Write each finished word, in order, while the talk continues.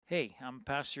Hey, I'm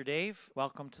Pastor Dave.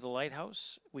 Welcome to the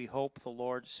Lighthouse. We hope the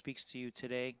Lord speaks to you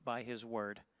today by His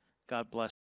Word. God bless.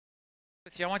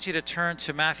 With you, I want you to turn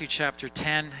to Matthew chapter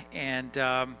 10, and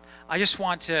I just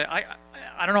want to.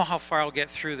 I don't know how far I'll get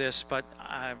through this, but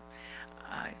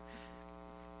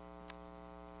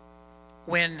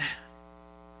when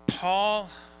Paul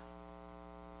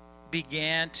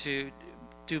began to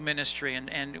do ministry,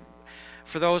 and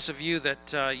for those of you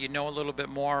that you know a little bit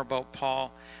more about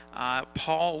Paul.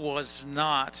 Paul was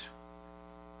not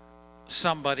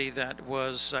somebody that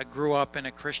grew up in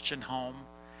a Christian home,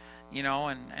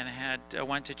 and had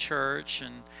went to church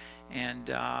and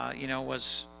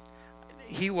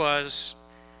he was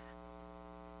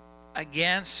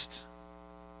against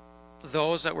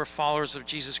those that were followers of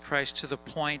Jesus Christ to the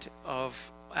point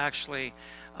of actually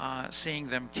seeing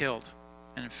them killed.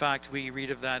 And in fact, we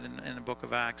read of that in the book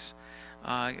of Acts.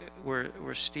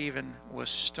 Where Stephen was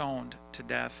stoned to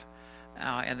death,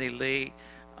 and they lay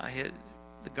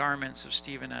the garments of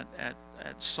Stephen at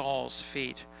Saul's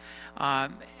feet.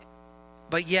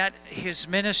 But yet his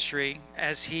ministry,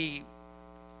 as he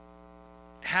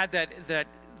had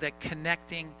that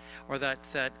connecting, or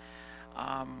that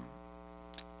on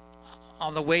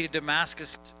the way to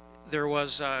Damascus, there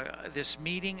was this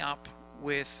meeting up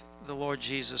with the Lord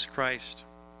Jesus Christ.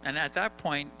 And at that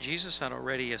point, Jesus had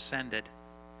already ascended.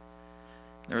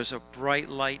 There was a bright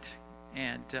light,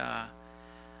 and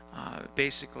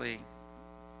basically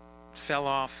fell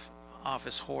off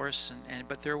his horse.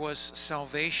 But there was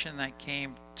salvation that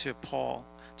came to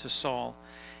Saul.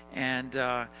 And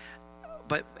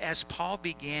but as Paul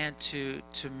began to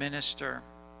minister,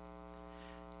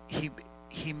 he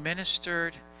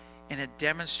ministered in a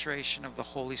demonstration of the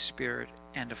Holy Spirit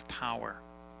and of power.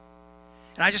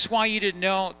 And I just want you to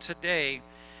know today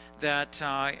that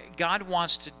God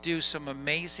wants to do some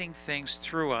amazing things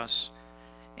through us.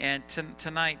 And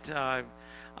tonight,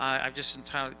 I've just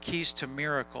entitled Keys to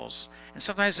Miracles. And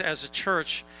sometimes as a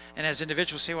church and as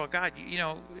individuals say, well, God,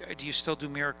 do you still do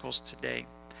miracles today?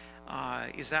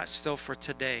 Is that still for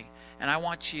today? And I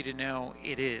want you to know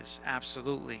it is,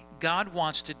 absolutely. God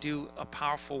wants to do a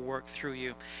powerful work through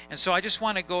you. And so I just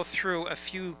want to go through a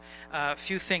few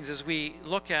things as we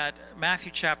look at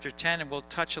Matthew chapter 10, and we'll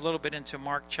touch a little bit into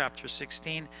Mark chapter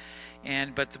 16,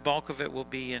 but the bulk of it will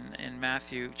be in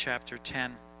Matthew chapter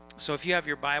 10. So if you have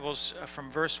your Bibles from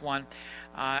verse 1,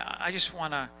 I just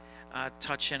want to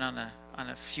touch in on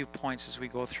a few points as we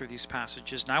go through these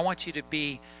passages. And I want you to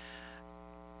be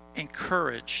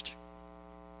encouraged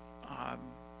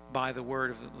by the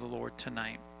word of the Lord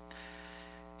tonight.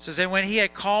 It says, and when he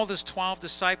had called his 12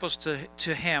 disciples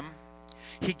to him,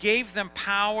 he gave them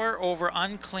power over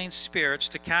unclean spirits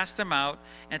to cast them out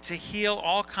and to heal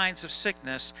all kinds of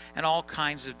sickness and all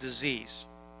kinds of disease.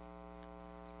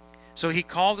 So he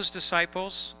called his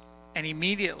disciples, and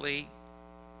immediately,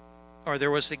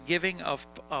 there was a giving of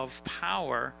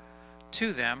power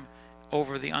to them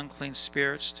over the unclean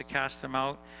spirits to cast them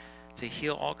out, to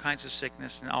heal all kinds of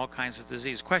sickness and all kinds of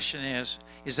disease. Question is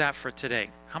that for today?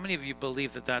 How many of you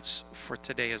believe that that's for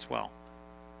today as well?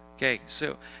 Okay,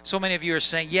 so many of you are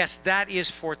saying, yes, that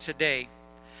is for today.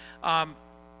 And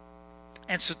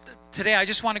so today I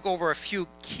just want to go over a few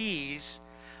keys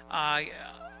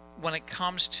when it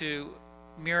comes to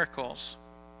miracles.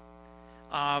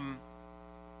 And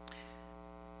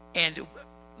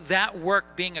that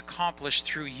work being accomplished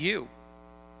through you.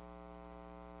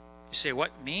 You say,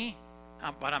 what, me?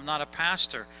 But I'm not a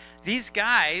pastor. These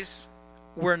guys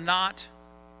were not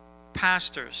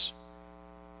pastors.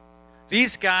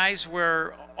 These guys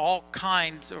were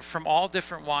from all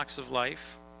different walks of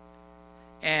life.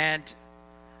 And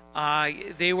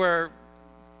it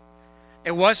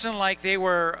wasn't like they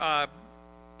were,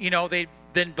 they'd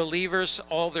been believers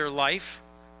all their life.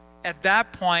 At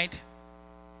that point,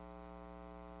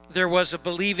 there was a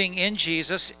believing in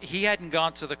Jesus. He hadn't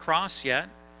gone to the cross yet.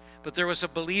 But there was a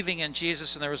believing in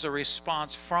Jesus, and there was a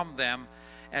response from them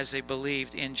as they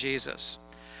believed in Jesus.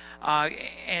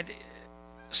 And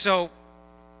so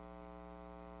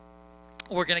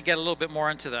we're going to get a little bit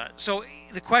more into that. So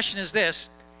the question is this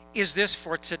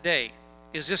for today?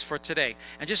 Is this for today?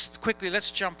 And just quickly,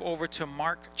 let's jump over to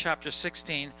Mark chapter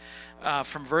 16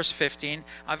 from verse 15.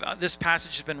 This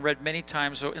passage has been read many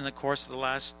times in the course of the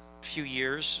last few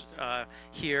years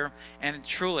here. And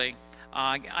truly,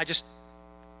 I just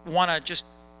want to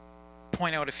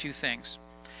point out a few things.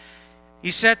 He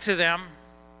said to them,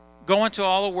 go into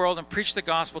all the world and preach the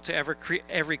gospel to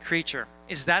every creature.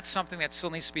 Is that something that still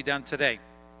needs to be done today?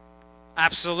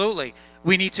 Absolutely.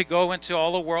 We need to go into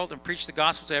all the world and preach the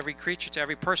gospel to every creature, to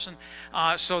every person.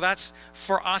 So that's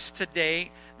for us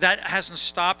today. That hasn't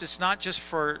stopped. It's not just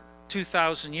for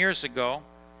 2,000 years ago,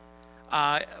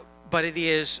 but it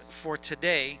is for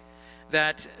today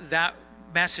that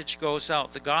message goes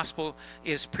out. The gospel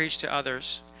is preached to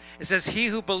others. It says, he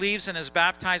who believes and is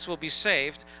baptized will be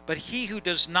saved, but he who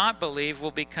does not believe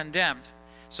will be condemned.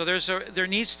 So there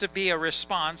needs to be a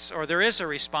response, or there is a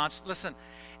response. Listen,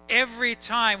 every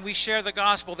time we share the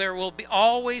gospel, there will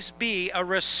always be a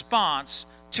response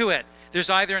to it. There's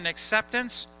either an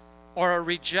acceptance or a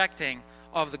rejecting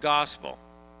of the gospel.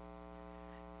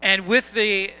 And with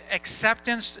the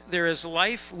acceptance, there is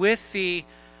life. With the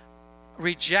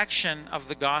rejection of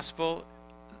the gospel,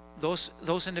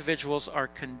 those individuals are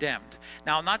condemned.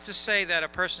 Now, not to say that a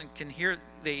person hear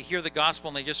the gospel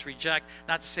and they just reject,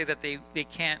 not to say that they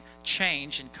can't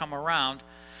change and come around,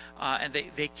 and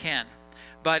they can.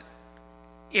 But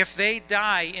if they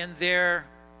die in their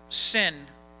sin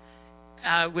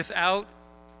without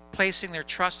placing their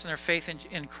trust and their faith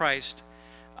in Christ,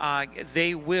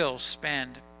 they will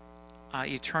spend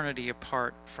eternity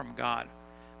apart from God.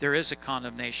 There is a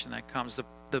condemnation that comes.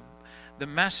 The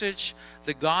message,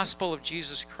 the gospel of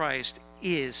Jesus Christ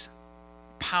is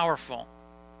powerful.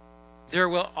 There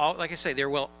will, like I say, there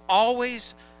will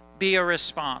always be a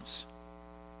response,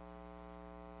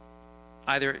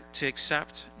 either to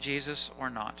accept Jesus or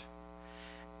not.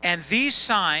 And these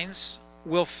signs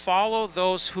will follow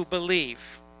those who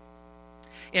believe.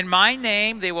 In my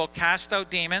name they will cast out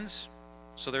demons.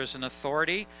 So there's an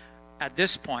authority at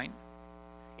this point.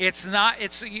 It's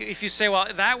if you say, well,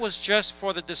 that was just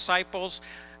for the disciples,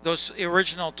 those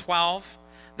original 12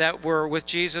 that were with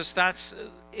Jesus,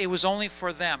 it was only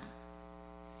for them.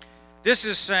 This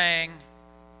is saying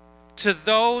to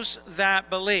those that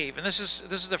believe, and this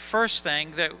is the first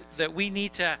thing that we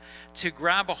need to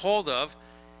grab a hold of.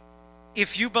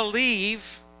 If you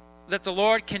believe that the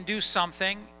Lord can do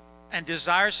something and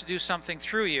desires to do something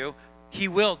through you, he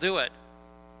will do it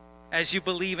as you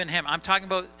believe in him. I'm talking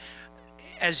about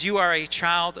as you are a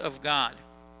child of God.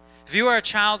 If you are a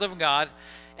child of God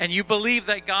and you believe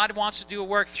that God wants to do a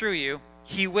work through you,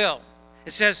 he will.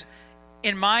 It says,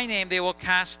 in my name they will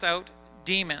cast out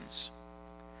demons.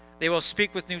 They will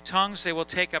speak with new tongues. They will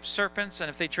take up serpents. And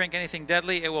if they drink anything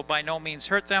deadly, it will by no means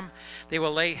hurt them. They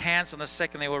will lay hands on the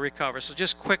sick and they will recover. So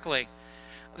just quickly,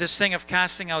 this thing of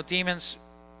casting out demons,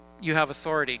 you have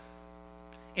authority.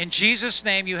 In Jesus'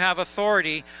 name, you have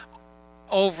authority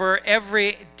over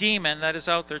every demon that is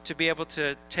out there, to be able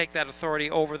to take that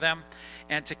authority over them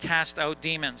and to cast out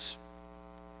demons.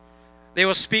 They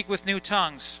will speak with new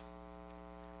tongues.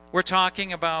 We're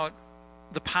talking about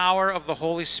the power of the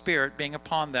Holy Spirit being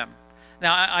upon them.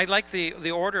 Now, I like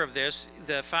the order of this,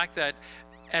 the fact that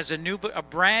as a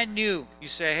brand new, you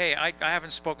say, hey, I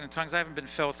haven't spoken in tongues, I haven't been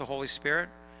filled with the Holy Spirit.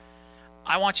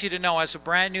 I want you to know, as a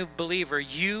brand new believer,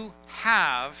 you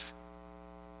have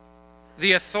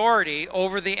the authority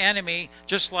over the enemy,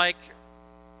 just like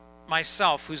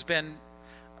myself, who's been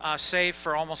saved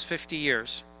for almost 50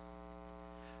 years.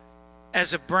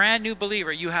 As a brand new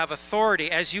believer, you have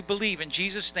authority as you believe in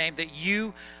Jesus' name that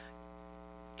you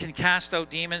can cast out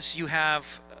demons. You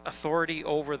have authority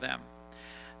over them.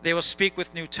 They will speak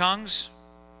with new tongues.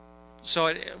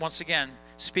 So once again,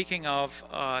 speaking of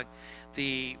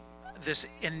this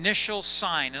initial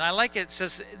sign, and I like it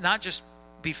says not just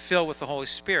be filled with the Holy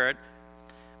Spirit,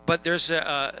 but there's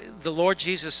the Lord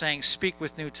Jesus saying, speak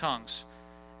with new tongues.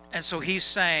 And so he's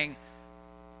saying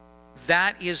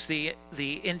that is the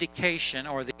indication,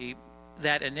 or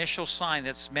that initial sign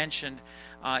that's mentioned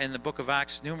in the book of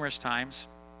Acts numerous times,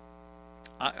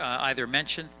 either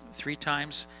mentioned 3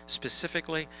 times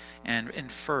specifically and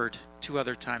inferred 2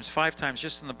 other times, 5 times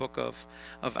just in the book of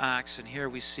Acts. And here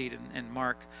we see it in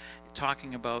Mark,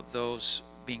 talking about those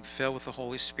being filled with the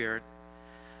Holy Spirit.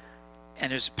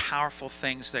 And there's powerful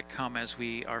things that come as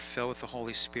we are filled with the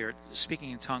Holy Spirit. Speaking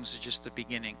in tongues is just the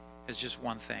beginning. It's just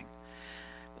one thing.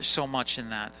 There's so much in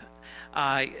that.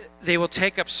 They will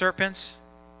take up serpents.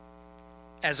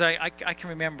 As I can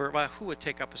remember, well, who would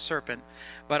take up a serpent?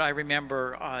 But I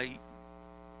remember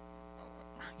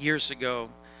years ago,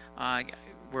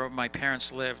 where my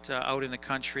parents lived, out in the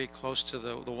country, close to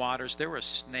the waters, there were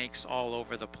snakes all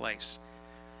over the place.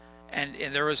 And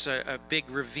there was a big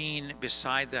ravine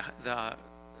beside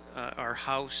our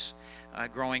house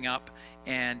growing up,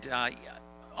 and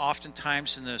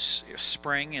oftentimes in the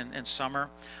spring and summer,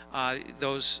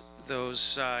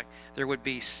 there would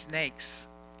be snakes,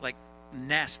 like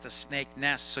a snake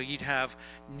nest. So you'd have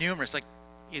numerous, like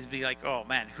you'd be like, oh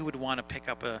man, who would want to pick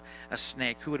up a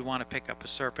snake? Who would want to pick up a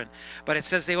serpent? But it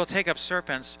says they will take up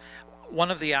serpents.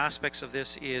 One of the aspects of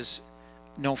this is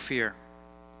no fear.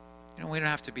 We don't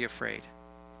have to be afraid.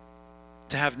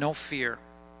 To have no fear.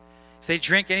 If they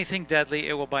drink anything deadly,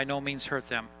 it will by no means hurt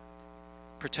them.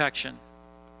 Protection.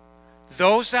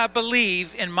 Those that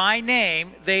believe in my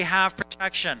name, they have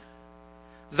protection.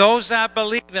 Those that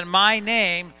believe in my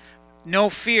name, no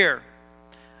fear.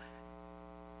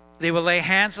 They will lay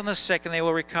hands on the sick and they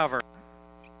will recover.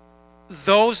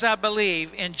 Those that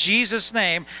believe in Jesus'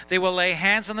 name, they will lay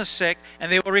hands on the sick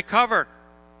and they will recover.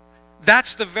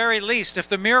 That's the very least. If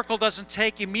the miracle doesn't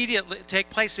take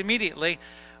place immediately,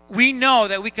 we know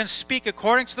that we can speak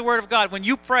according to the Word of God. When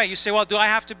you pray, you say, well, do I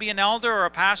have to be an elder or a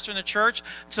pastor in the church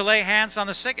to lay hands on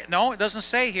the sick? No, it doesn't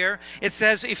say here. It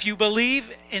says if you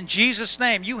believe in Jesus'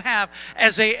 name, you have,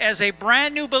 as a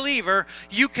brand new believer,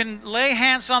 you can lay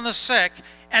hands on the sick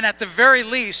and at the very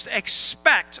least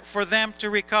expect for them to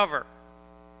recover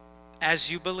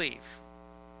as you believe.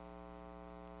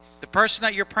 The person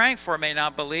that you're praying for may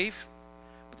not believe.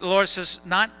 The Lord says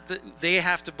not that they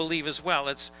have to believe as well.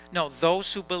 It's no,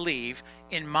 those who believe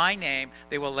in my name,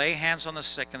 they will lay hands on the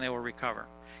sick and they will recover.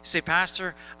 You say,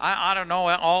 Pastor, I don't know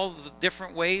all the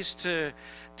different ways to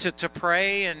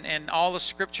pray and all the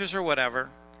scriptures or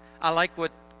whatever. I like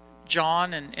what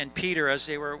John and Peter, as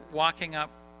they were walking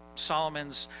up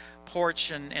Solomon's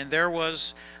porch, and there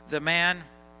was the man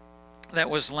that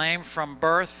was lame from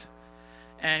birth,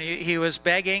 and he was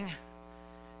begging,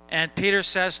 and Peter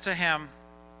says to him,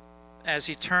 as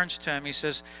he turns to him, he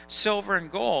says, silver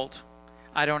and gold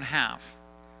I don't have,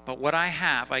 but what I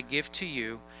have I give to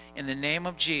you. In the name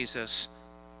of Jesus,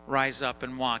 rise up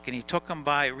and walk. And he took him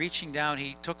by, reaching down,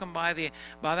 he took him by the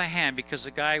hand, because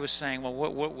the guy was saying, well,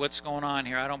 what's going on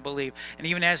here? I don't believe. And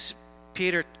even as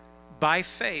Peter, by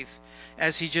faith,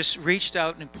 as he just reached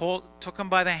out and took him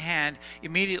by the hand,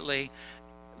 immediately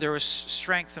there was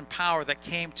strength and power that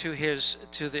came to his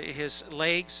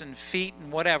legs and feet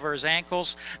and whatever, his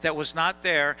ankles, that was not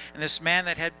there. And this man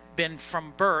that had been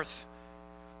from birth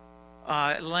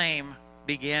lame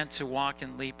began to walk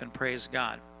and leap and praise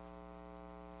God.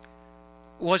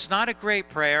 It was not a great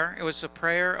prayer. It was a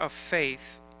prayer of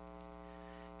faith,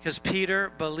 because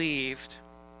Peter believed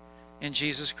in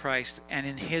Jesus Christ, and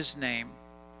in his name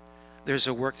there's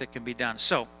a work that can be done.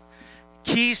 So,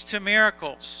 keys to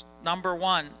miracles. Number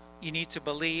one, you need to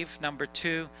believe. Number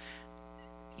two,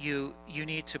 you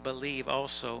need to believe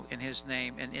also in his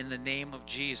name and in the name of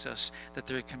Jesus that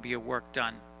there can be a work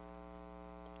done.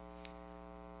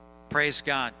 Praise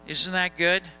God. Isn't that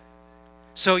good?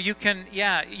 So you can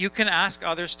ask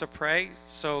others to pray.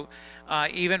 So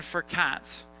even for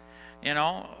cats, hey,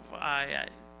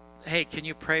 can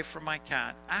you pray for my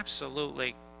cat?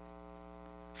 Absolutely.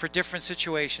 For different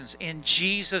situations, in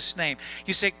Jesus' name.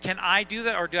 You say, can I do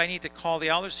that, or do I need to call the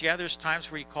elders? Yeah, there's times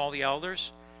where you call the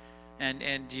elders, and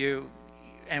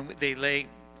they lay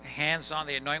hands on,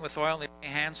 they anoint with oil, and they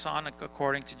lay hands on,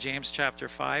 according to James chapter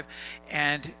 5,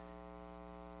 and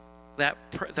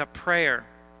the prayer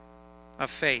of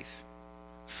faith,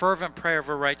 fervent prayer of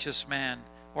a righteous man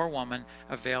or woman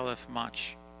avails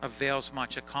much,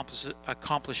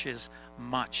 accomplishes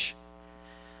much.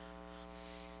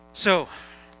 So,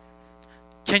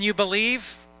 can you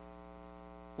believe?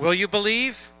 Will you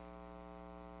believe?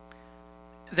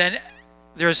 Then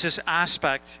there's this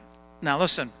aspect. Now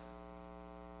listen.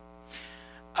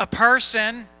 A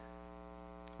person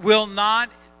will not,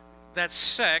 that's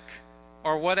sick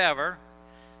or whatever,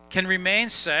 can remain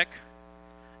sick,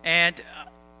 and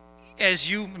as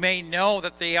you may know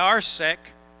that they are sick,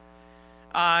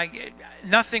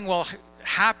 nothing will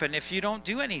happen if you don't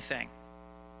do anything.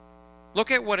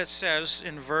 Look at what it says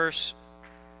in verse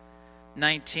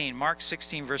 19. Mark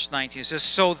 16, verse 19. It says,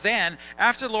 so then,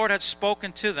 after the Lord had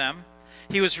spoken to them,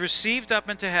 he was received up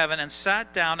into heaven and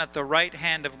sat down at the right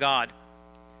hand of God.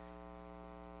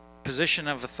 Position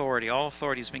of authority. All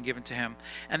authority has been given to him.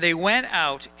 And they went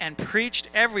out and preached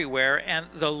everywhere, and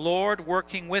the Lord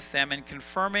working with them and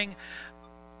confirming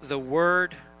the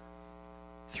word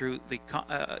through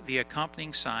the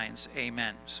accompanying signs.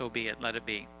 Amen. So be it. Let it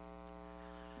be.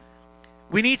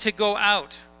 We need to go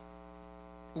out.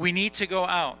 We need to go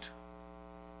out.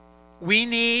 We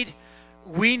need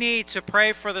to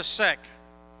pray for the sick.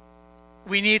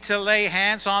 We need to lay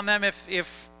hands on them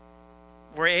if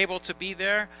we're able to be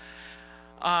there.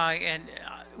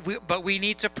 But we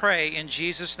need to pray in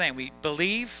Jesus' name. We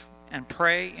believe and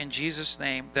pray in Jesus'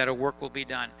 name that a work will be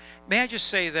done. May I just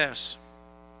say this?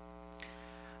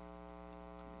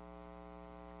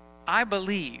 I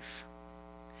believe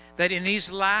that in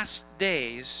these last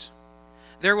days,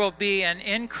 there will be an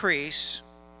increase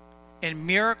in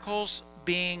miracles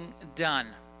being done.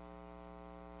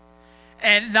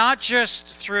 And not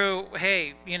just through,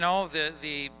 hey,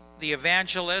 the the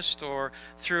evangelist or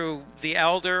through the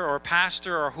elder or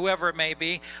pastor or whoever it may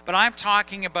be, but I'm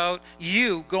talking about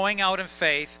you going out in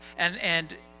faith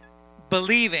and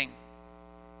believing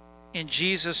in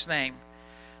Jesus' name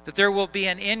that there will be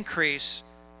an increase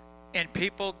in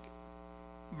people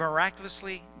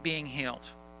miraculously being healed.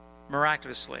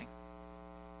 Miraculously.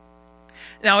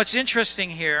 Now it's interesting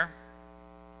here.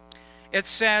 It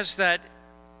says that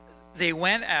they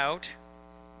went out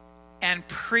and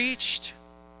preached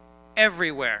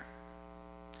everywhere.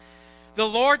 The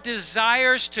Lord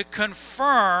desires to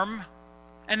confirm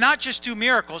and not just do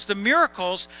miracles. The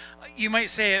miracles, you might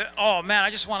say, oh man, I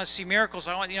just want to see miracles.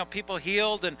 I want, people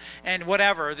healed and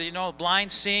whatever,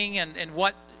 blind seeing and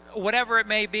whatever it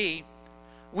may be.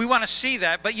 We want to see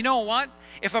that. But you know what?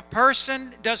 If a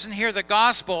person doesn't hear the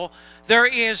gospel, there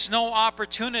is no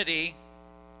opportunity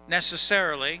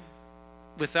necessarily.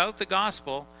 Without the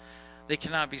gospel, they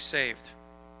cannot be saved.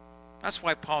 That's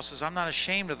why Paul says, I'm not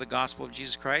ashamed of the gospel of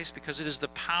Jesus Christ, because it is the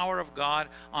power of God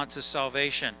unto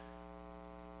salvation.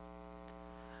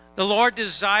 The Lord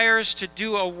desires to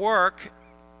do a work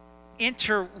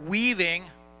interweaving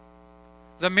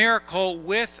the miracle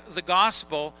with the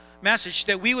gospel message,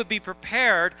 that we would be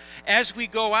prepared as we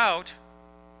go out.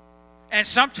 And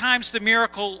sometimes the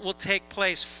miracle will take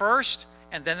place first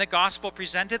and then the gospel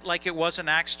presented, like it was in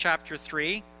Acts chapter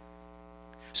 3.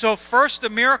 So first the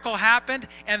miracle happened,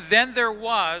 and then there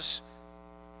was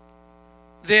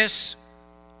this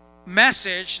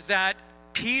message that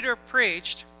Peter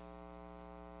preached,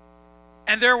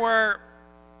 and there were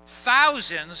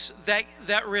thousands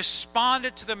that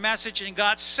responded to the message and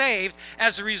got saved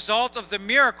as a result of the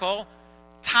miracle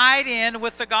tied in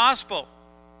with the gospel.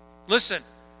 Listen,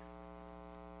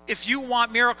 if you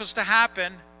want miracles to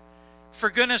happen, for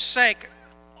goodness sake,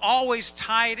 always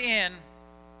tie it in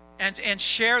and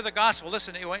share the gospel.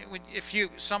 Listen, if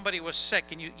somebody was sick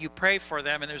and you pray for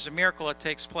them and there's a miracle that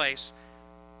takes place,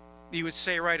 you would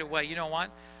say right away, you know what?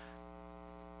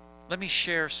 Let me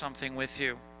share something with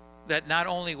you that not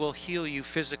only will heal you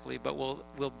physically, but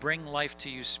will bring life to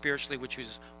you spiritually, which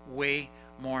is way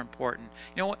more important.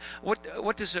 You know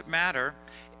what does it matter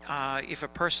if a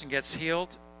person gets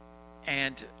healed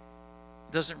and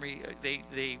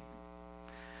they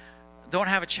don't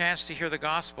have a chance to hear the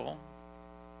gospel,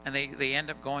 and they end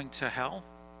up going to hell,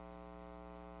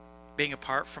 being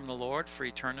apart from the Lord for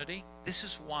eternity? This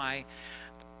is why,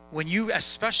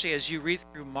 especially as you read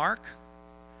through Mark,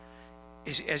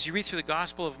 as you read through the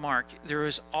Gospel of Mark, there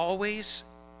is always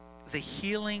the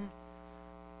healing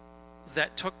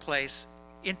that took place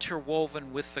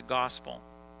interwoven with the gospel.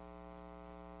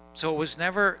 So it was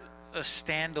never a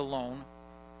standalone,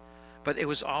 but it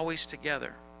was always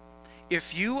together.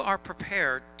 If you are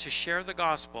prepared to share the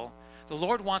gospel, the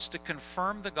Lord wants to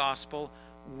confirm the gospel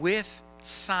with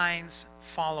signs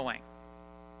following.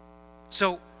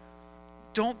 So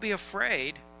don't be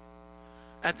afraid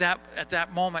at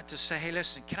that moment to say, hey,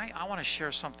 listen, I want to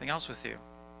share something else with you.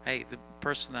 Hey, the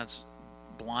person that's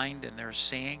blind and they're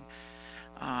seeing,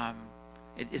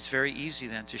 it's very easy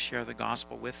then to share the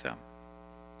gospel with them.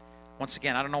 Once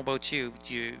again, I don't know about you.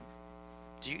 Do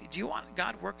you want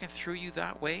God working through you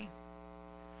that way?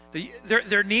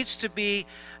 There needs to be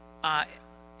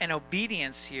an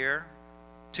obedience here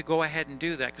to go ahead and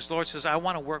do that, because the Lord says, I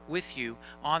want to work with you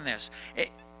on this.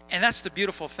 And that's the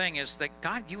beautiful thing, is that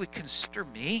God, you would consider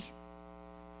me.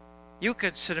 You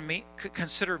consider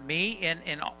me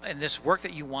in this work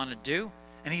that you want to do.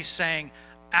 And He's saying,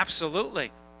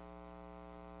 absolutely.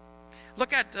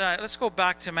 Look at let's go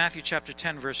back to Matthew chapter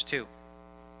 10, verse 2.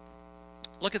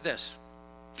 Look at this.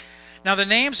 Now the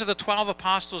names of the 12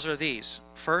 apostles are these: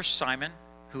 first, Simon,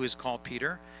 who is called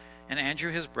Peter, and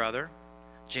Andrew his brother,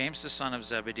 James the son of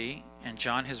Zebedee, and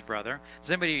John his brother.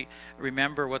 Does anybody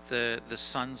remember what the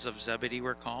sons of Zebedee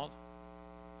were called?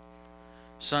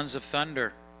 Sons of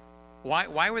thunder.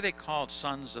 Why were they called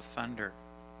sons of thunder?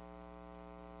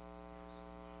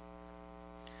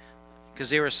 Because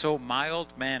they were so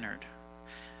mild-mannered.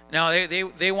 Now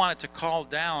they wanted to call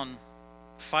down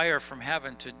fire from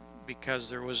heaven because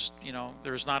there was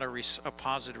not a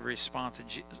positive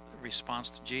response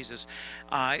to Jesus.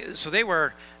 So they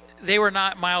were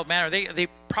not mild-mannered. They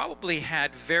probably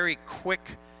had very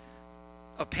quick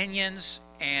opinions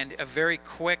and a very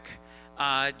quick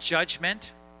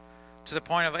judgment, to the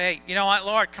point of, hey, you know what,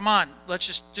 Lord, come on,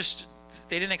 let's just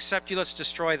they didn't accept you, let's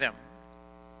destroy them.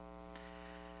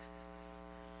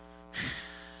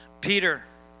 Peter,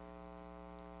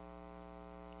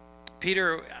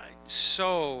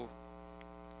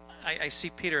 I see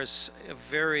Peter as a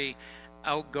very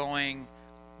outgoing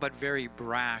but very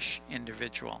brash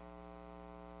individual.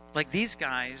 Like, these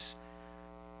guys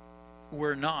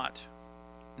were not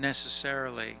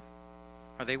necessarily,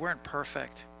 or they weren't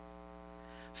perfect.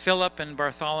 Philip and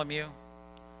Bartholomew,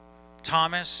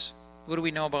 Thomas, what do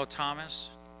we know about Thomas?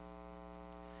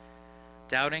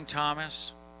 Doubting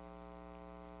Thomas.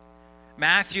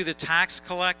 Matthew, the tax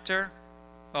collector.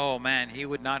 Oh man, he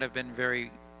would not have been very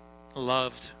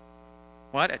loved.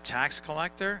 What, a tax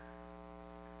collector?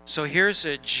 So here's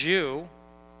a Jew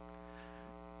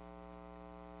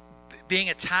being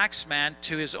a taxman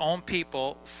to his own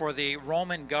people for the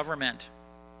Roman government.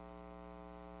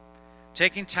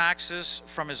 Taking taxes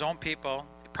from his own people.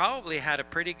 Probably had a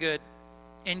pretty good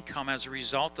income as a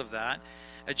result of that.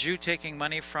 A Jew taking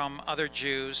money from other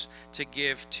Jews to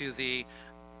give to the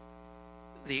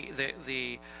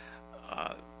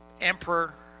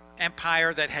empire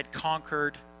that had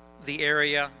conquered the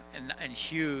area and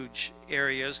huge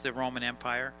areas, the Roman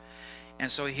Empire.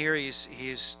 And so here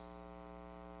he's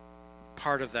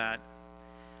part of that.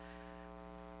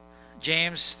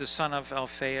 James, the son of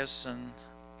Alphaeus and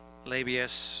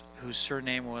Labius, whose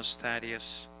surname was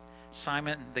Thaddeus,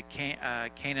 Simon the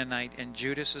Canaanite, and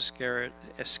Judas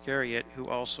Iscariot, who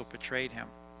also betrayed him.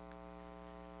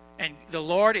 And the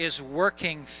Lord is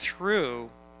working through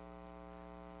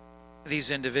these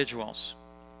individuals,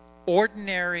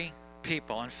 ordinary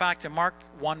people. In fact, in Mark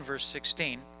 1 verse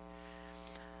 16,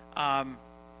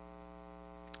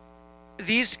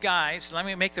 these guys, let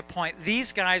me make the point,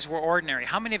 these guys were ordinary.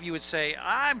 How many of you would say,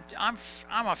 I'm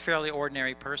a fairly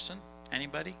ordinary person?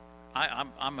 Anybody?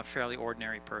 I'm a fairly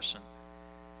ordinary person.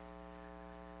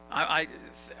 I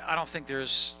don't think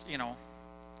there's,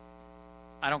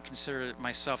 I don't consider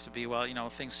myself to be,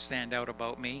 things stand out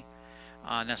about me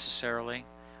necessarily.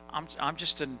 I'm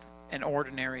just an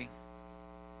ordinary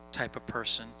type of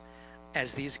person,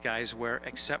 as these guys were,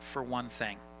 except for one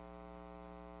thing.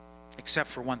 Except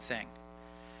for one thing.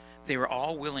 They were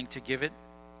all willing to give it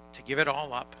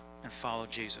all up and follow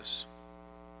Jesus.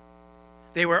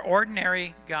 They were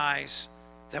ordinary guys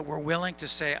that were willing to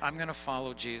say, I'm going to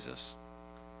follow Jesus.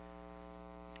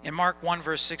 In Mark 1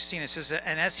 verse 16 it says,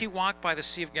 and as he walked by the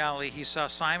Sea of Galilee, he saw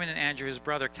Simon and Andrew his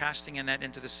brother casting a net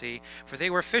into the sea, for they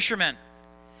were fishermen.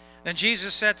 Then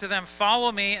Jesus said to them,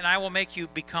 follow me, and I will make you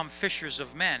become fishers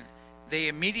of men. They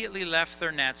immediately left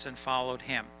their nets and followed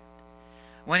him.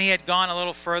 When he had gone a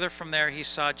little further from there, he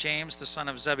saw James, the son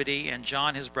of Zebedee, and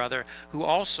John, his brother, who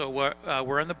also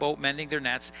were in the boat mending their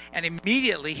nets. And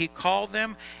immediately he called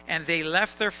them, and they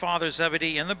left their father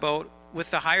Zebedee in the boat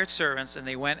with the hired servants, and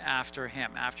they went after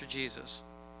him, after Jesus.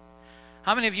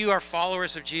 How many of you are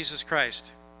followers of Jesus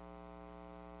Christ?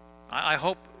 I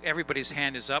hope everybody's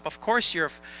hand is up. Of course,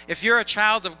 if you're a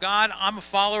child of God, I'm a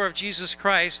follower of Jesus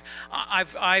Christ.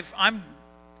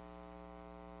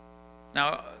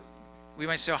 Now, we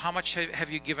might say, how much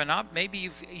have you given up? Maybe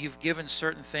you've given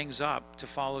certain things up to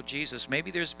follow Jesus.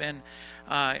 Maybe there's been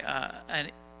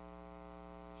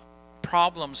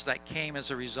problems that came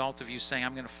as a result of you saying,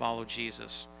 I'm going to follow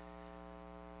Jesus.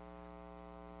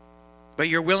 But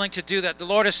you're willing to do that. The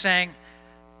Lord is saying,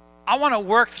 I want to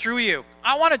work through you.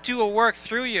 I want to do a work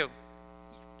through you.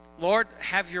 Lord,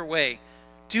 have your way.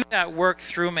 Do that work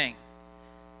through me.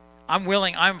 I'm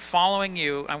willing. I'm following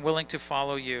you. I'm willing to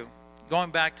follow you.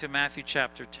 Going back to Matthew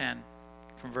chapter 10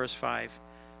 from verse 5.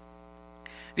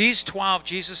 These 12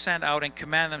 Jesus sent out and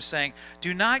commanded them, saying,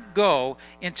 do not go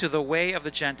into the way of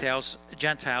the Gentiles,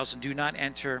 and do not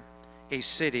enter a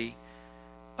city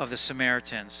of the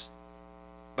Samaritans,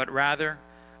 but rather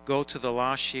go to the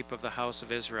lost sheep of the house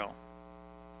of Israel.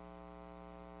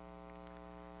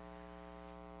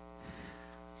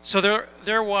 So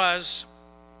there was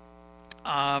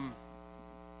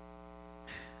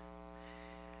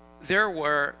there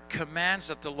were commands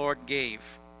that the Lord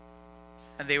gave,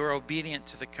 and they were obedient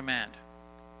to the command.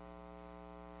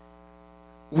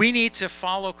 We need to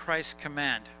follow Christ's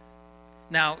command.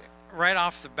 Now, right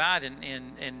off the bat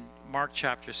in Mark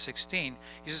chapter 16,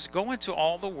 he says, go into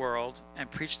all the world and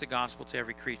preach the gospel to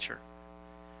every creature.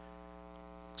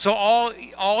 So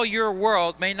all your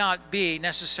world may not be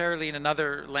necessarily in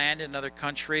another land, another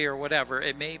country, or whatever.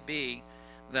 It may be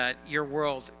that your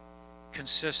world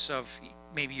consists of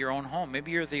maybe your own home.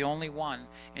 Maybe you're the only one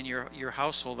in your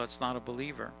household that's not a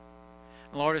believer.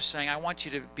 The Lord is saying, I want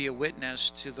you to be a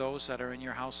witness to those that are in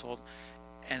your household.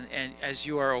 And as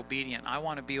you are obedient, I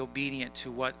want to be obedient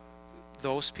to what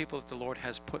those people that the Lord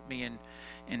has put me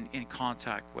in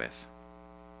contact with.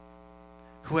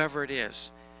 Whoever it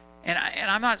is. And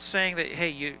I'm not saying that, hey,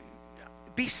 you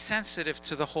be sensitive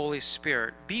to the Holy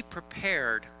Spirit. Be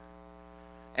prepared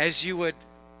as you would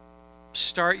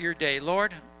start your day.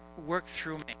 Lord, work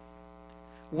through me.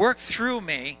 Work through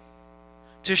me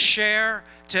to share,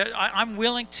 I'm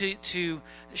willing to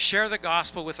share the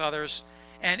gospel with others,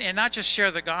 and not just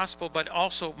share the gospel, but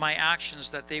also my actions,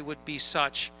 that they would be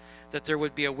such that there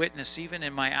would be a witness even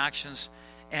in my actions.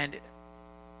 And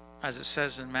as it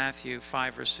says in Matthew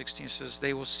 5 verse 16, it says,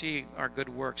 they will see our good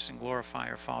works and glorify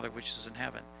our Father which is in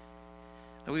heaven.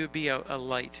 That we would be a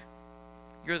light.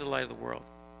 You're the light of the world.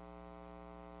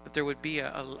 But there would be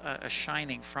a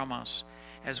shining from us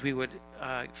as we would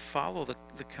follow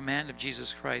the command of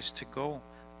Jesus Christ to go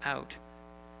out.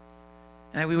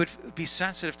 And that we would be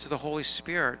sensitive to the Holy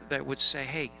Spirit that would say,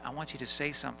 hey, I want you to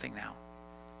say something now.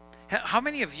 How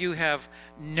many of you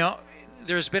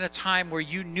there's been a time where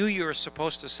you knew you were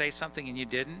supposed to say something and you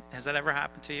didn't? Has that ever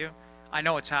happened to you? I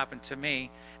know it's happened to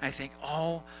me. I think,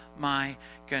 oh my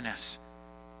goodness.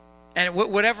 And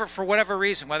for whatever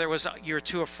reason, whether it was you're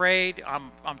too afraid,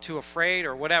 I'm too afraid,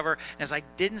 or whatever, as I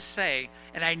didn't say,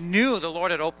 and I knew the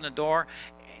Lord had opened the door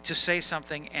to say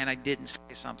something, and I didn't say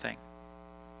something.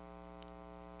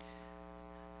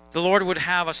 The Lord would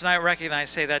have us, and I recognize,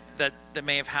 say that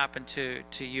may have happened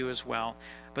to you as well.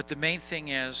 But the main thing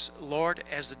is, Lord,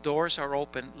 as the doors are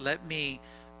open, let me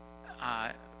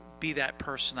be that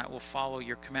person that will follow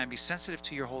your command. Be sensitive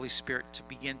to your Holy Spirit to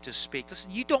begin to speak. Listen,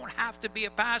 you don't have to be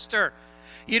a pastor.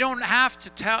 You don't have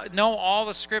to know all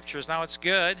the scriptures. Now, it's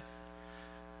good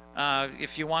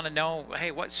if you want to know,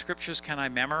 hey, what scriptures can I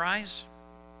memorize?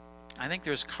 I think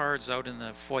there's cards out in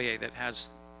the foyer that has,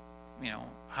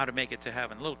 how to make it to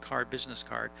heaven, a little card, business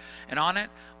card. And on it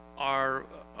are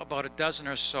about a dozen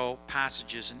or so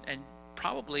passages, and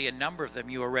probably a number of them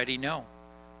you already know.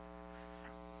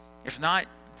 If not,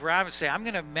 grab and say, I'm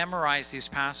going to memorize these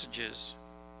passages.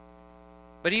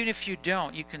 But even if you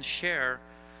don't, you can share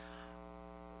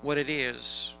what it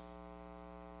is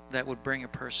that would bring a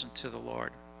person to the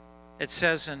Lord. It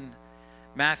says in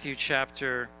Matthew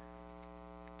chapter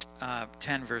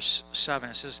 10 verse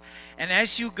 7, it says, and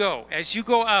as you go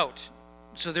out,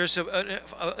 so there's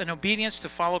an obedience to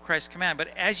follow Christ's command, but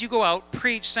as you go out,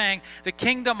 preach, saying, the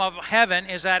kingdom of heaven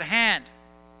is at hand.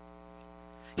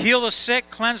 Heal the sick,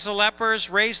 cleanse the lepers,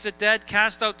 raise the dead,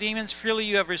 cast out demons. Freely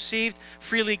you have received,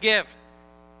 freely give.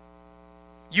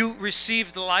 You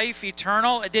received life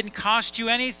eternal. It didn't cost you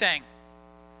anything.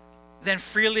 Then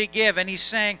freely give. And he's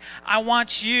saying, I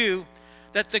want you,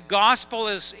 that the gospel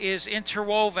is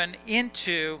interwoven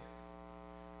into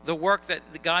the work that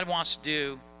God wants to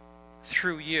do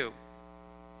through you.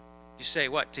 You say,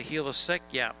 what? To heal the sick?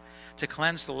 Yeah. To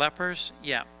cleanse the lepers?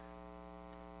 Yeah.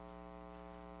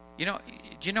 Do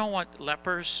you know what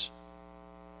lepers,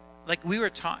 like we're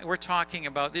talking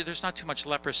about, there's not too much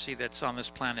leprosy that's on this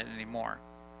planet anymore.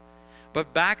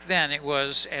 But back then it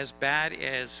was as bad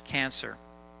as cancer.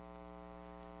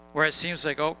 Where it seems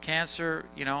like, oh, cancer,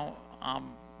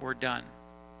 we're done.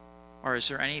 Or is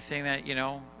there anything that,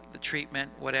 the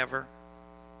treatment, whatever,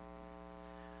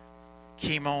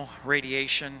 chemo,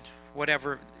 radiation,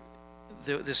 whatever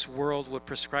this world would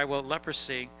prescribe. Well,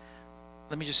 leprosy,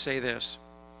 let me just say this.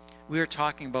 We are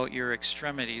talking about your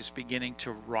extremities beginning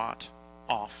to rot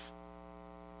off.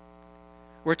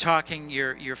 We're talking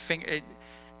your finger,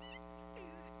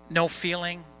 no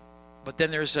feeling, but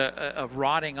then there's a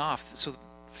rotting off. So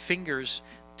fingers,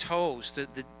 toes,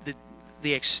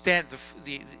 the extent,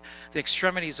 the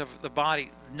extremities of the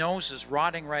body, nose is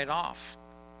rotting right off.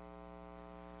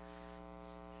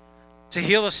 To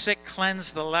heal the sick,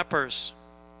 cleanse the lepers.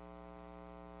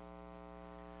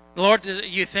 The Lord,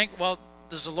 you think, well,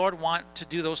 does the Lord want to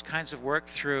do those kinds of work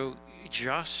through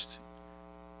just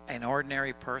an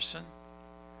ordinary person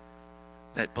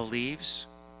that believes?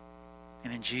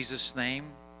 And in Jesus' name,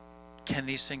 can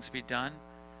these things be done?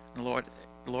 The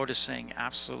Lord is saying,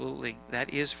 absolutely,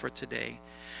 that is for today.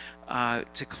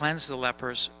 To cleanse the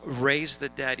lepers, raise the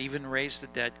dead, even raise the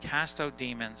dead, cast out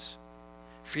demons.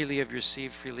 Freely have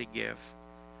received, freely give.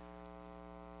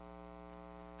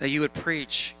 That you would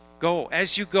preach. Go,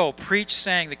 as you go, preach,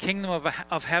 saying, the kingdom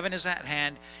of heaven is at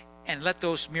hand, and let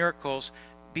those miracles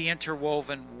be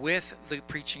interwoven with the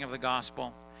preaching of the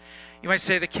gospel. You might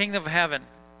say, the kingdom of heaven.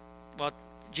 Well,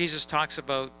 Jesus talks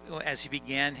about, as he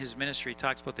began his ministry, he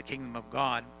talks about the kingdom of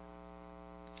God.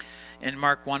 In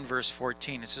Mark 1, verse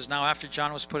 14, it says, now after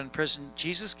John was put in prison,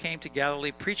 Jesus came to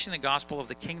Galilee, preaching the gospel of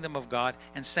the kingdom of God,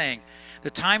 and saying, the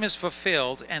time is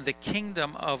fulfilled, and the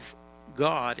kingdom of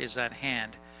God is at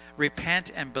hand.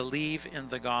 Repent and believe in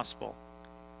the gospel.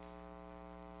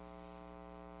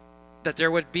 That there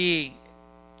would be,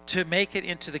 to make it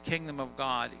into the kingdom of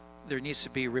God, there needs to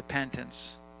be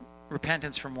repentance.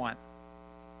 Repentance from what?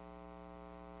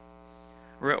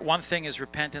 One thing is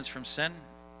repentance from sin.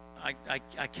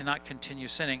 I cannot continue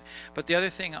sinning. But the other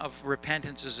thing of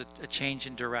repentance is a change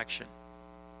in direction.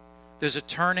 There's a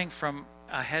turning from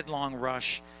a headlong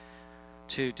rush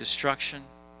to destruction,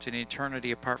 to an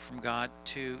eternity apart from God,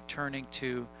 to turning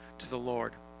to the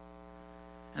Lord.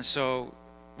 And so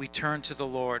we turn to the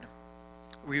Lord.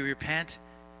 We repent.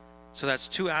 So that's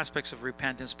two aspects of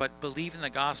repentance, but believe in the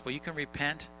gospel. You can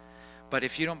repent, but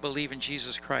if you don't believe in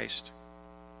Jesus Christ,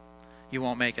 you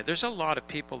won't make it. There's a lot of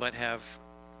people that have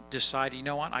decided, you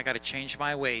know what, I got to change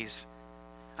my ways.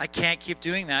 I can't keep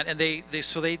doing that. And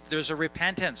there's a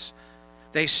repentance.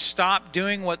 They stop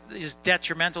doing what is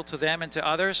detrimental to them and to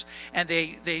others, and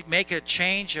they make a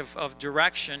change of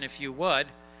direction, if you would.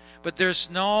 But there's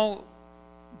no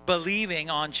believing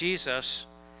on Jesus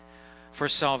for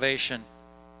salvation,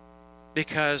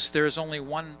 because there's only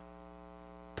one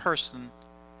person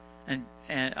and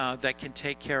that can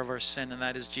take care of our sin, and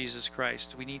that is Jesus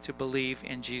Christ. We need to believe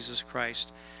in Jesus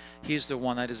Christ. He's the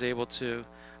one that is able to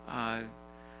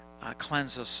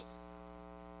cleanse us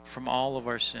from all of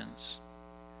our sins,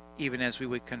 even as we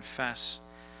would confess,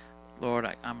 Lord,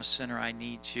 I'm a sinner, I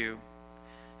need you.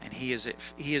 And He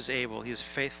is able, He is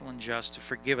faithful and just to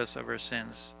forgive us of our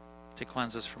sins, to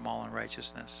cleanse us from all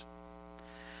unrighteousness.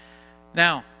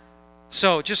 Now,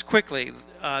 so just quickly,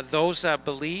 those that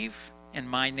believe in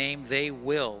my name, they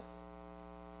will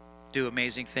do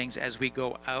amazing things as we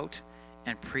go out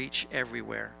and preach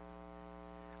everywhere.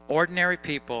 Ordinary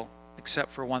people,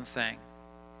 except for one thing,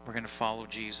 we're going to follow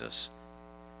Jesus.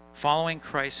 Following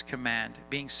Christ's command,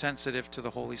 being sensitive to the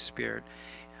Holy Spirit,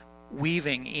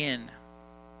 weaving in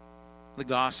the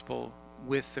gospel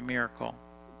with the miracle.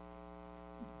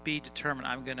 Be determined.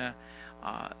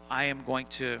 I am going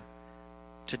to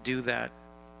do that.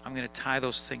 I'm going to tie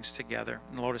those things together.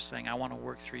 And the Lord is saying, I want to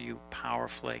work through you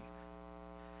powerfully.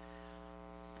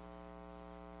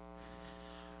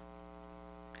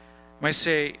 You might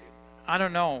say, I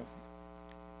don't know,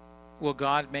 will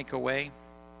God make a way?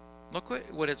 Look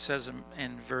what it says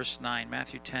in verse 9,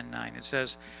 Matthew 10:9. It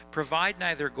says, provide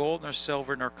neither gold nor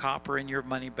silver nor copper in your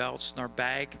money belts, nor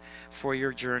bag for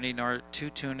your journey, nor 2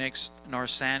 tunics, nor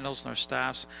sandals, nor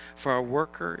staffs, for a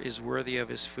worker is worthy of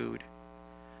his food.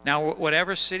 Now,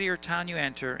 whatever city or town you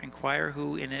enter, inquire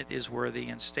who in it is worthy,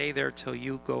 and stay there till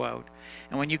you go out.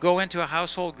 And when you go into a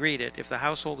household, greet it. If the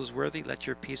household is worthy, let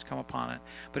your peace come upon it.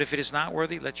 But if it is not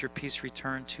worthy, let your peace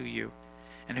return to you.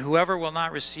 And whoever will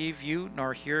not receive you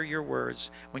nor hear your words,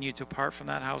 when you depart from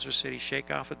that house or city,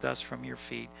 shake off the dust from your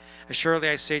feet. Assuredly,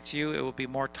 I say to you, it will be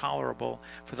more tolerable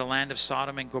for the land of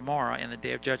Sodom and Gomorrah in the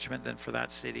day of judgment than for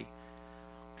that city.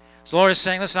 So the Lord is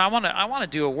saying, listen, I want to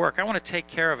do a work. I want to take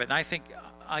care of it. And I think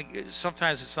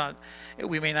sometimes it's not.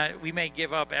 We may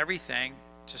give up everything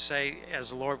to say, as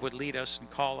the Lord would lead us and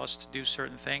call us to do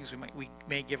certain things. We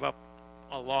may give up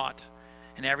a lot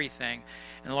and everything.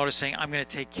 And the Lord is saying, I'm going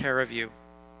to take care of you.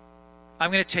 I'm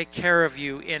going to take care of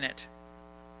you in it.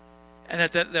 And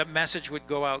that message would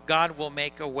go out. God will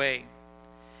make a way.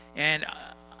 And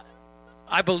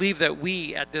I believe that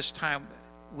we, at this time,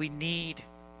 we need,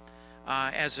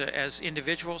 as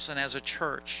individuals and as a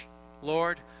church,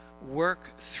 Lord, work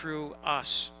through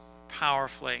us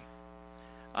powerfully.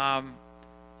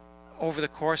 Over the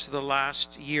course of the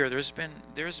last year, there's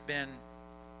been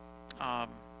a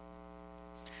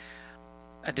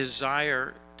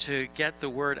desire to get the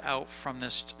word out from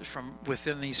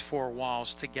within these four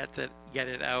walls, to get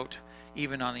it out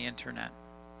even on the internet.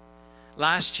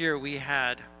 Last year we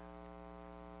had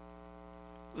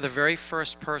the very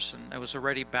first person. It was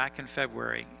already back in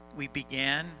February. We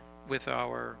began with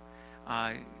our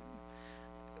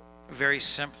very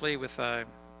simply with our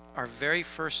very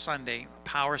first Sunday,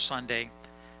 Power Sunday,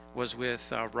 was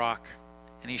with Rock,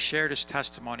 and he shared his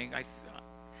testimony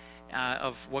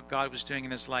of what God was doing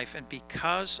in his life. And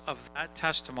because of that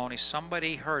testimony,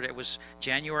 somebody heard it. It was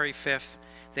January 5th.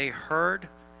 They heard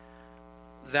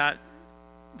that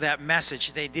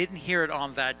message. They didn't hear it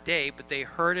on that day, but they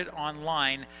heard it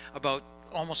online about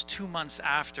almost 2 months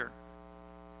after.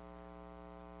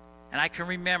 And I can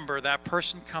remember that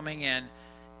person coming in,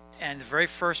 and the very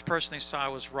first person they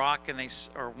saw was Rock,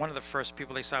 or one of the first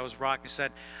people they saw was Rock. He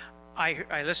said,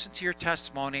 I listened to your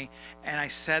testimony, and I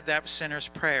said that sinner's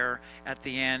prayer at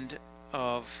the end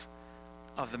of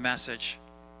the message.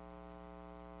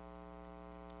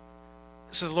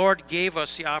 So the Lord gave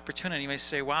us the opportunity. You may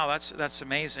say, wow, that's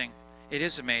amazing. It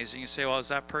is amazing. You say, well, is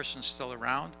that person still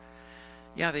around?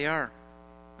 Yeah, they are.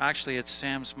 Actually, it's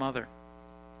Sam's mother.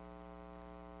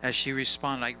 As she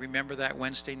responded, I remember that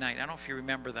Wednesday night. I don't know if you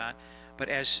remember that, but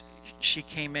as she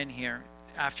came in here,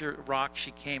 after Rock,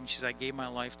 she came and she said, I gave my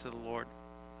life to the Lord.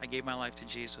 I gave my life to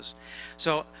Jesus.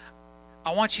 So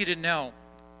I want you to know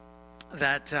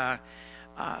that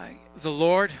the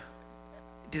Lord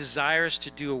desires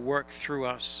to do a work through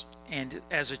us. And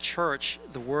as a church,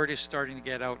 the word is starting to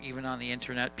get out, even on the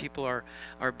internet. People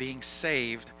are being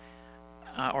saved,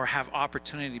 or have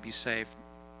opportunity to be saved.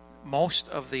 Most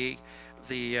of the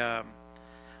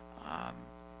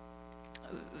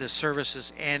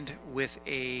services end with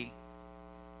a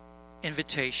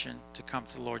invitation to come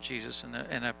to the Lord Jesus,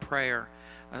 and a prayer,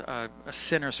 a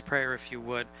sinner's prayer, if you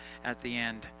would, at the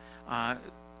end.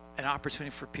 An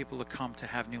opportunity for people to come to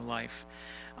have new life.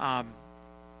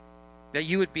 That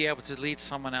you would be able to lead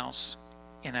someone else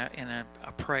in a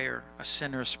prayer, a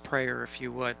sinner's prayer, if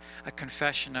you would, a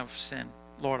confession of sin.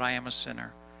 Lord, I am a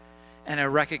sinner. And a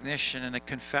recognition and a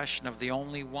confession of the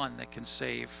only one that can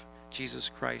save, Jesus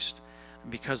Christ,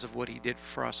 because of what he did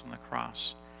for us on the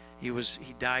cross. He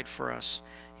died for us.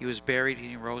 He was buried and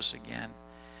he rose again.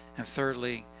 And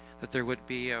thirdly, that there would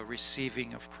be a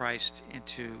receiving of Christ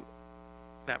into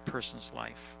that person's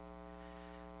life.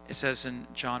 It says in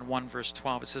John 1 verse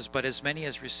 12, it says, but as many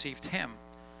as received him,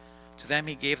 to them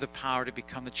he gave the power to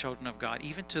become the children of God,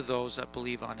 even to those that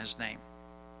believe on his name.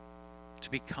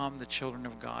 To become the children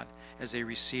of God as they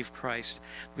receive Christ.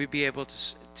 We'd be able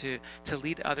to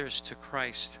lead others to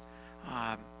Christ.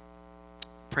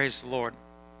 Praise the Lord.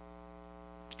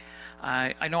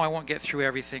 I know I won't get through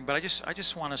everything, but I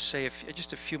just want to say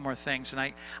just a few more things.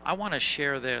 And I want to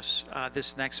share this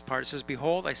next part. It says,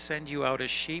 behold, I send you out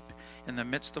as sheep in the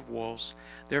midst of wolves.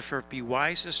 Therefore be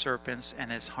wise as serpents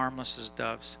and as harmless as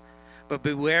doves. But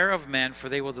beware of men, for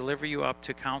they will deliver you up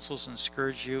to councils and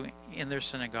scourge you in their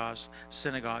synagogues.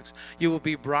 You will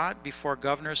be brought before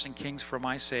governors and kings for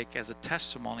my sake, as a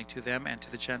testimony to them and to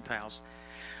the Gentiles.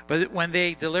 But when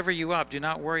they deliver you up, do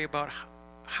not worry about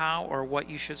how or what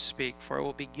you should speak, for it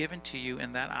will be given to you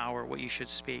in that hour what you should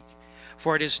speak.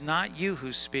 For it is not you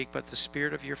who speak, but the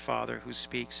Spirit of your Father who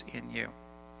speaks in you.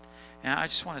 And I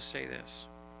just want to say this.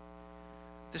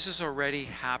 This is already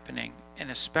happening, and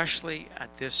especially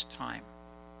at this time.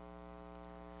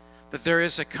 That there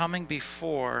is a coming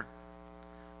before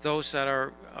those that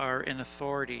are in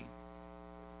authority,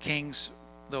 kings,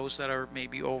 those that are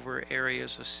maybe over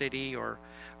areas, a city or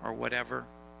whatever,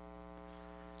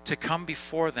 to come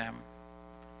before them,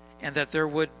 and that there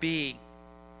would be,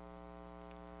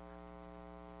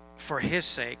 for his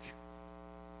sake,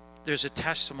 there's a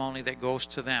testimony that goes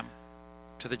to them,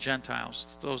 to the Gentiles,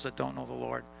 to those that don't know the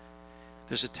Lord.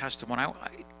 There's a testimony.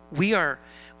 We are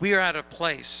at a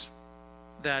place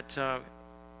that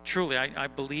truly I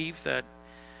believe that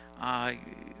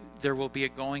there will be a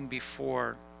going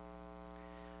before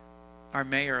our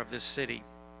mayor of this city,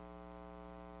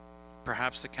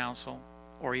 perhaps the council,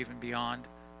 or even beyond,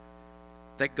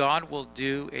 that God will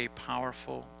do a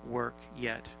powerful work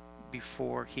yet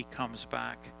before he comes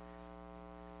back.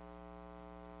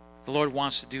 The Lord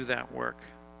wants to do that work.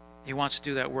 He wants to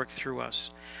do that work through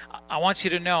us. I want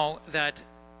you to know that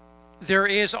there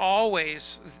is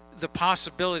always the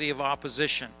possibility of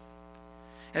opposition.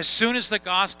 As soon as the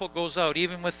gospel goes out,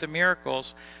 even with the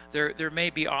miracles, there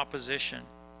may be opposition.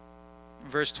 In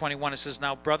verse 21, it says,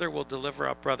 now brother will deliver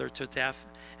up brother to death,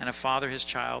 and a father his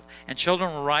child, and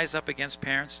children will rise up against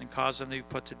parents and cause them to be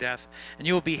put to death. And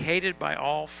you will be hated by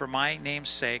all for my name's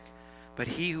sake, but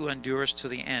he who endures to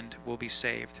the end will be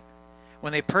saved.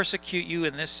 When they persecute you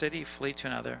in this city, flee to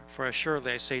another. For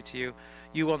assuredly I say to you,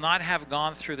 you will not have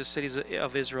gone through the cities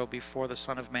of Israel before the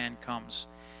Son of Man comes.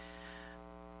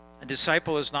 A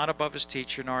disciple is not above his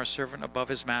teacher, nor a servant above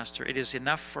his master. It is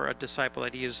enough for a disciple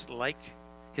that he is like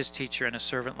his teacher, and a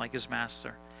servant like his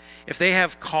master. If they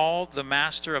have called the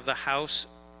master of the house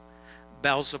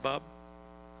Beelzebub,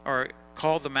 or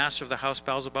called the master of the house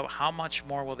Beelzebub, how much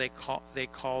more will they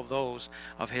call those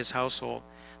of his household?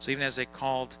 So even as they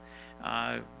called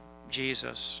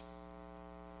Jesus,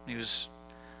 he was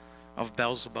of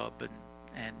Beelzebub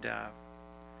and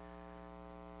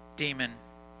demon,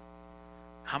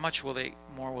 how much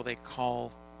more will they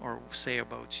call or say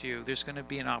about you? There's going to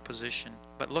be an opposition.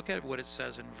 But look at what it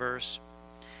says in verse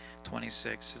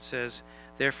 26. It says,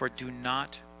 therefore do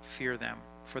not fear them,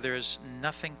 for there is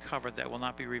nothing covered that will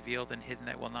not be revealed, and hidden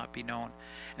that will not be known.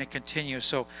 And it continues.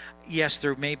 So yes,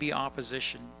 there may be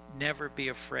opposition. Never be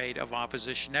afraid of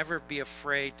opposition. Never be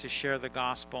afraid to share the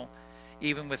gospel,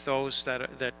 even with those that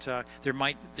there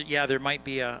might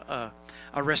be a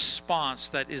response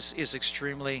that is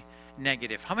extremely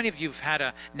negative. How many of you have had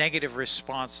a negative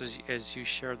response as you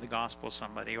shared the gospel with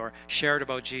somebody or shared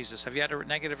about Jesus? Have you had a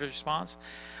negative response?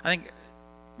 I think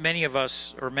many of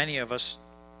us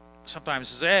sometimes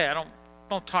say, hey,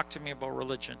 don't talk to me about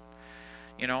religion,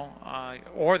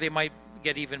 or they might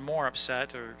get even more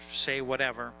upset or say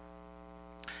whatever.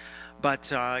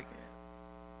 But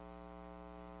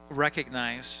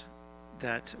recognize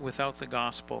that without the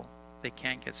gospel, they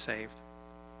can't get saved.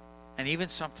 And even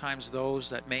sometimes those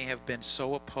that may have been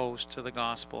so opposed to the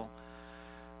gospel,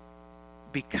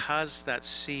 because that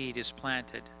seed is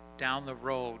planted down the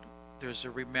road, there's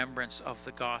a remembrance of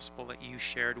the gospel that you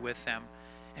shared with them.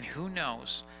 And who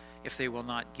knows if they will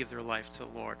not give their life to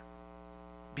the Lord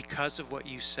because of what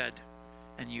you said.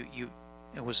 And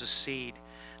it was a seed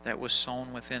that was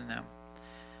sown within them.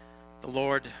 The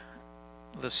Lord,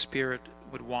 the Spirit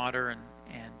would water,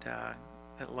 and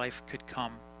that life could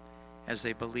come as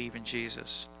they believe in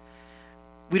Jesus.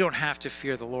 We don't have to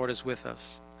fear. The Lord is with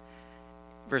us.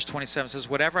 Verse 27 says,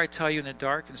 whatever I tell you in the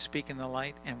dark and speak in the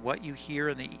light, and what you hear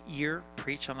in the ear,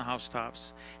 preach on the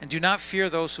housetops. And do not fear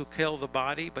those who kill the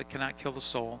body, but cannot kill the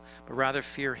soul, but rather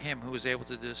fear him who is able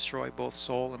to destroy both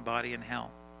soul and body in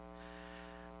hell.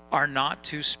 Are not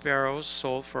 2 sparrows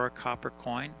sold for a copper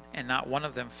coin, and not one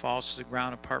of them falls to the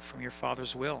ground apart from your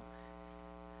Father's will?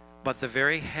 But the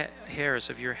very hairs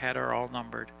of your head are all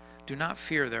numbered. Do not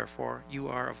fear, therefore, you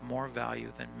are of more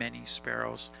value than many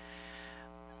sparrows.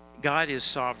 God is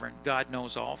sovereign. God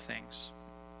knows all things.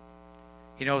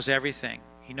 He knows everything.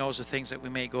 He knows the things that we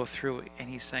may go through, and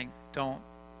he's saying, don't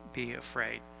be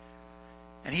afraid.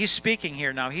 And he's speaking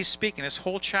here now. He's speaking this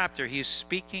whole chapter. He's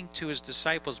speaking to his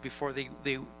disciples before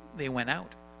they went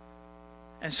out.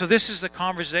 And so this is the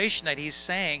conversation that he's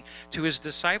saying to his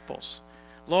disciples.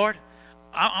 Lord,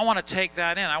 I want to take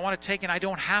that in. I want to take in. I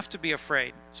don't have to be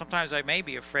afraid. Sometimes I may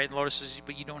be afraid. The Lord says,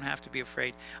 but you don't have to be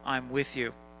afraid. I'm with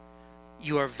you.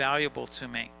 You are valuable to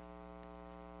me.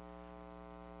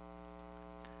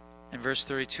 In verse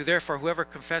 32, therefore, whoever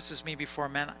confesses me before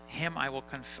men, him I will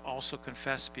also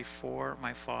confess before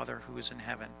my Father who is in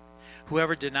heaven.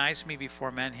 Whoever denies me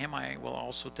before men, him I will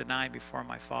also deny before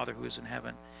my Father who is in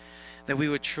heaven. That we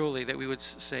would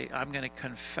say, I'm going to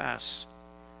confess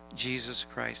Jesus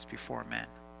Christ before men.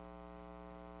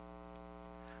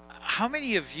 How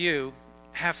many of you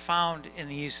have found in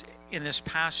this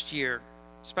past year,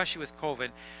 especially with COVID,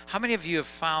 how many of you have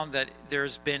found that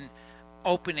there's been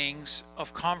openings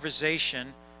of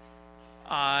conversation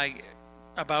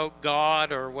about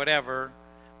God or whatever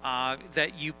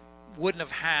that you wouldn't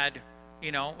have had,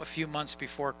 a few months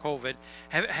before COVID?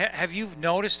 Have you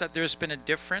noticed that there's been a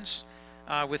difference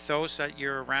with those that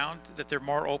you're around, that they're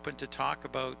more open to talk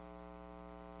about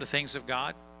the things of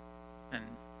God and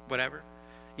whatever?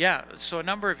 Yeah, so a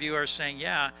number of you are saying,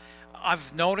 yeah,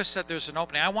 I've noticed that there's an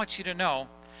opening. I want you to know,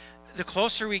 the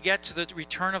closer we get to the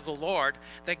return of the Lord,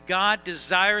 that God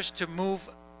desires to move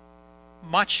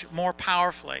much more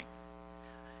powerfully.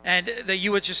 And that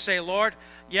you would just say, Lord,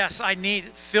 yes,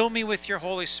 fill me with your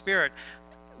Holy Spirit.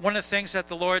 One of the things that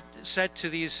the Lord said to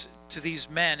these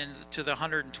men and to the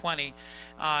 120,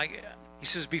 he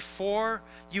says, before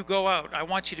you go out, I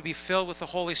want you to be filled with the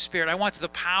Holy Spirit. I want the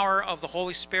power of the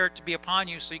Holy Spirit to be upon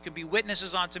you so you can be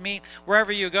witnesses unto me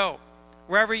wherever you go,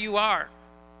 wherever you are.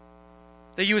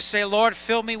 That you would say, Lord,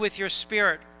 fill me with your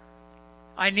Spirit.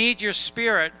 I need your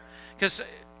Spirit, because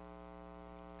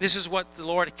this is what the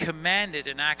Lord commanded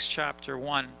in Acts chapter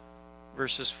 1,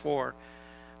 verses 4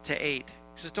 to 8.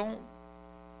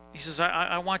 He says,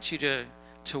 I want you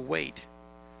to wait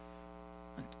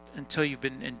until you've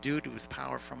been endued with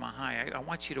power from on high. I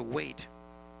want you to wait.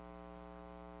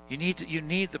 You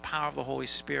need the power of the Holy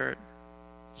Spirit.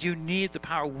 You need the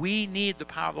power. We need the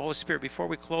power of the Holy Spirit. Before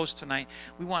we close tonight,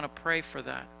 we want to pray for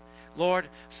that. Lord,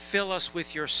 fill us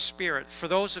with your Spirit. For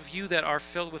those of you that are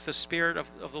filled with the Spirit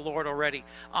of the Lord already,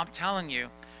 I'm telling you,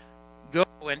 go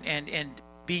and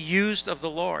be used of the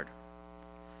Lord.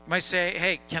 You might say,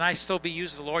 hey, can I still be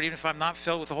used of the Lord even if I'm not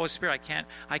filled with the Holy Spirit?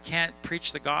 I can't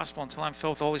preach the gospel until I'm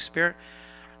filled with the Holy Spirit.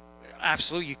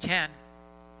 Absolutely, you can.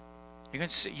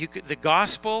 The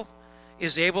gospel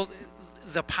is able.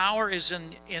 The power is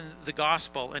in the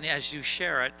gospel, and as you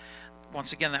share it,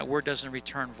 once again, that word doesn't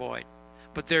return void.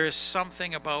 But there is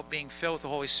something about being filled with the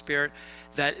Holy Spirit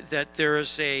that there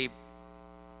is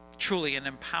truly an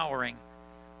empowering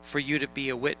for you to be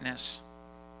a witness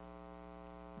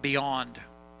beyond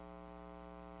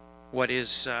what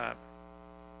is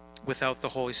without the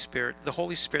Holy Spirit. The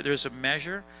Holy Spirit, there's a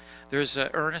measure, there's an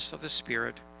earnest of the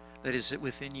Spirit that is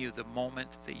within you the moment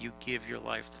that you give your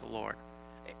life to the Lord.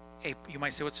 You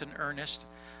might say, what's an earnest?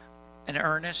 An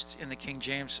earnest in the King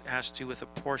James has to do with a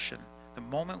portion. The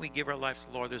moment we give our life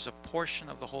to the Lord, there's a portion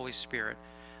of the Holy Spirit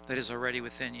that is already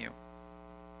within you.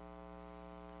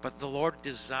 But the Lord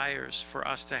desires for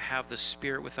us to have the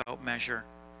Spirit without measure.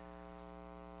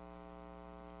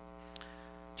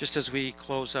 Just as we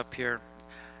close up here,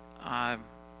 that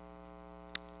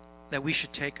we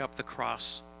should take up the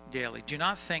cross daily. Do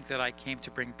not think that I came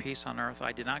to bring peace on earth.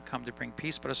 I did not come to bring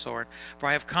peace, but a sword. For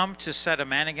I have come to set a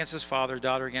man against his father, a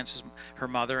daughter against her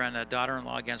mother, and a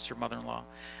daughter-in-law against her mother-in-law.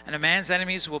 And a man's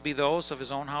enemies will be those of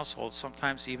his own household.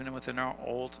 Sometimes even within our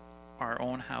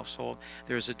own household,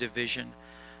 there's a division.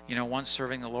 You know, one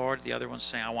serving the Lord, the other one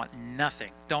saying, I want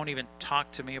nothing. Don't even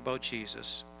talk to me about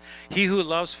Jesus. He who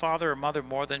loves father or mother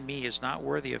more than me is not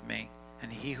worthy of me.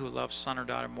 And he who loves son or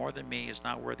daughter more than me is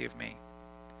not worthy of me.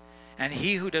 And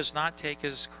he who does not take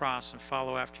his cross and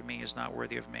follow after me is not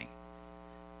worthy of me.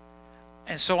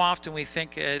 And so often we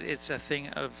think it's a thing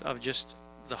of just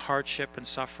the hardship and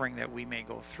suffering that we may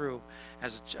go through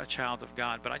as a child of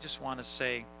God. But I just want to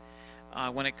say,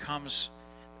 when it comes,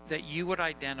 that you would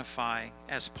identify,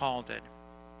 as Paul did,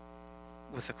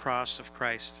 with the cross of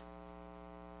Christ.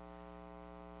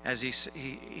 As he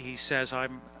says,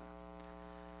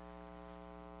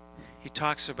 he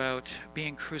talks about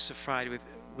being crucified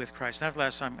with Christ.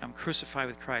 Nevertheless, I'm crucified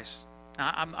with Christ.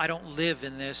 I don't live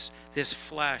in this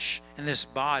flesh, in this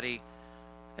body,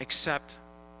 except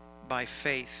by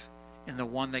faith in the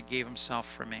one that gave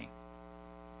himself for me.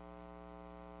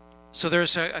 So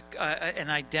there's an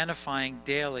identifying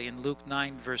daily. In Luke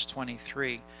 9, verse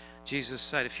 23, Jesus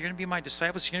said, if you're going to be my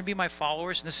disciples, you're going to be my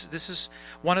followers, and this is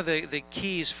one of the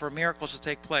keys for miracles to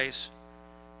take place.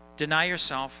 Deny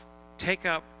yourself, take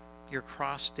up your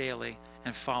cross daily,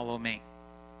 and follow me.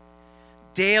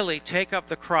 Daily take up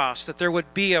the cross, that there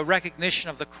would be a recognition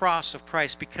of the cross of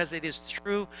Christ, because it is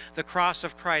through the cross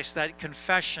of Christ, that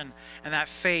confession and that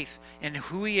faith in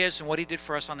who he is and what he did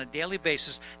for us on a daily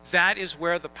basis, that is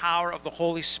where the power of the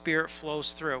Holy Spirit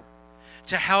flows through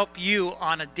to help you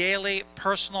on a daily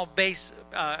personal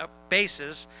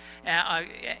basis,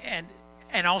 and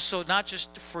also not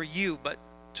just for you, but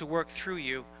to work through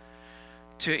you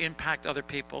to impact other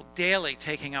people. Daily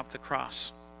taking up the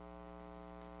cross.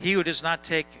 He who does not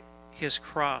take his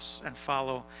cross and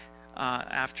follow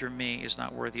after me is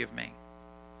not worthy of me.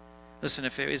 Listen,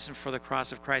 if it isn't for the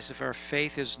cross of Christ, if our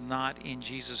faith is not in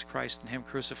Jesus Christ and him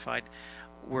crucified,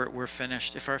 we're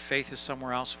finished. If our faith is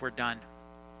somewhere else, we're done.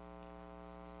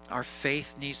 Our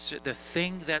faith needs to, the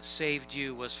thing that saved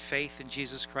you was faith in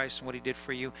Jesus Christ and what he did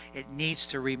for you. It needs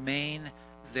to remain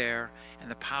there,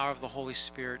 and the power of the Holy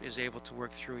Spirit is able to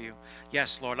work through you.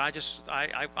 Yes, Lord,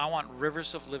 I want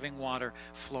rivers of living water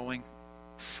flowing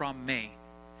from me,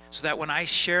 so that when I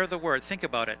share the word, think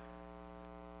about it.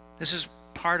 This is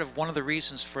part of one of the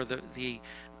reasons for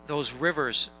those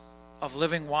rivers of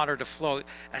living water to flow.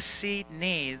 A seed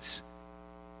needs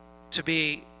to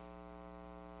be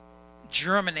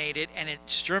germinated, and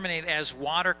it's germinated as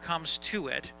water comes to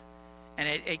it, and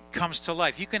it comes to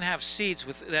life. You can have seeds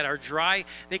that are dry.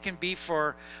 They can be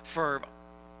for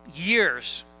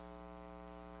years,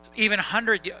 even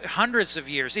hundreds of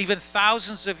years, even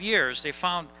thousands of years. They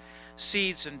found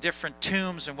seeds in different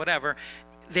tombs and whatever.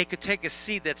 They could take a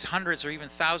seed that's hundreds or even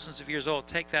thousands of years old,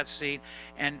 take that seed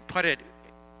and put it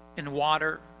in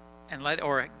water and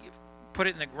put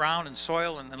it in the ground and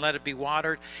soil and let it be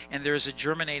watered, and there's a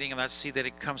germinating of that seed that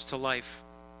it comes to life.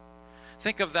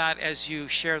 Think of that as you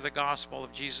share the gospel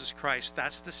of Jesus Christ.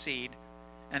 That's the seed,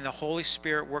 and the Holy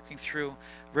Spirit working through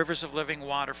rivers of living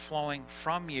water flowing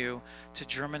from you to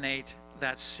germinate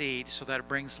that seed so that it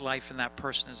brings life in that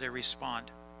person as they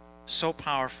respond. So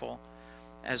powerful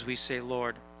as we say,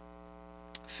 Lord,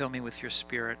 fill me with your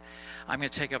Spirit. I'm going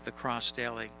to take up the cross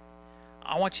daily.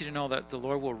 I want you to know that the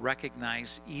Lord will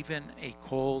recognize even a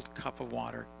cold cup of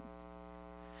water.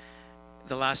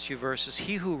 The last few verses,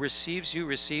 he who receives you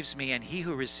receives me, and he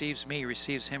who receives me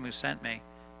receives him who sent me.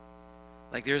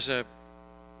 Like there's an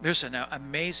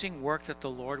amazing work that the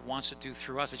Lord wants to do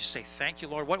through us. I just say, thank you,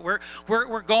 Lord.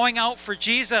 We're going out for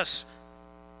Jesus.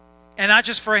 And not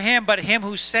just for him, but him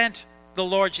who sent the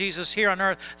Lord Jesus here on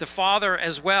earth, the Father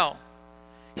as well.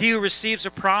 He who receives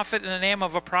a prophet in the name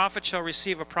of a prophet shall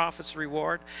receive a prophet's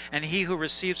reward, and he who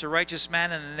receives a righteous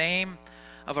man in the name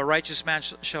of a righteous man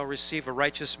shall receive a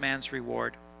righteous man's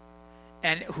reward.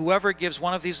 And whoever gives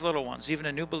one of these little ones, even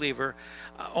a new believer,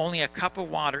 only a cup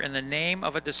of water in the name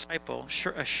of a disciple,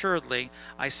 assuredly,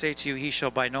 I say to you, he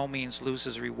shall by no means lose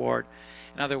his reward.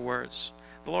 In other words,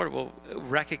 the Lord will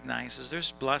recognize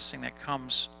there's blessing that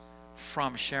comes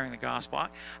from sharing the gospel.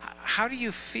 How do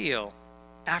you feel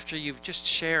after you've just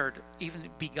shared, even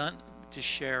begun to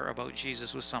share about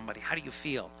Jesus with somebody? How do you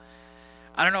feel?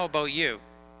 I don't know about you.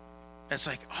 It's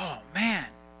like, oh man.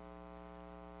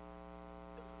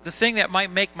 The thing that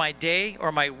might make my day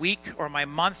or my week or my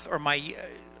month or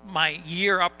my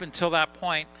year up until that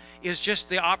point is just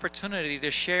the opportunity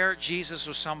to share Jesus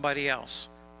with somebody else.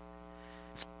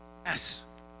 Yes.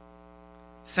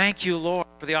 Thank you, Lord.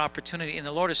 for the opportunity. And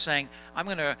the Lord is saying, I'm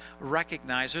going to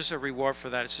recognize there's a reward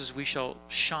for that. It says we shall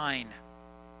shine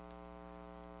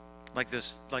like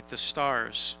this, like the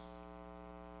stars.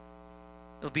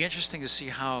 It'll be interesting to see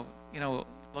how,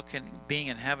 being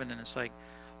in heaven, and it's like,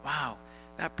 wow,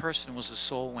 that person was a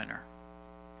soul winner,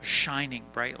 shining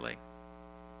brightly.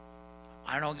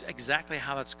 I don't know exactly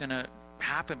how that's going to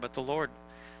happen, but the Lord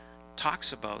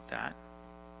talks about that.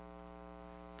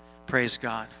 Praise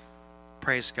God.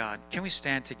 Praise God. Can we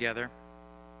stand together?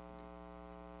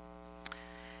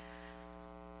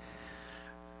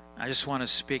 I just want to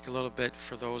speak a little bit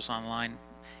for those online.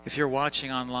 If you're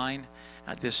watching online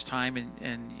at this time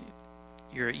and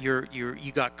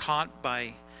you got caught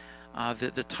by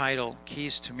the title,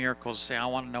 Keys to Miracles, say, I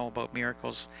want to know about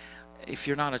miracles. If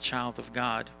you're not a child of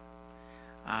God,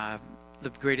 the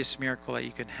greatest miracle that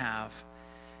you can have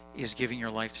is giving your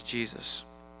life to Jesus.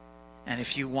 And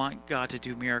if you want God to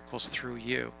do miracles through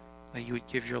you, that you would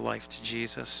give your life to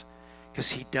Jesus, because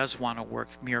he does want to work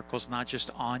miracles not just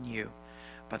on you,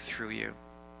 but through you.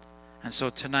 And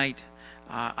so tonight,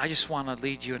 I just want to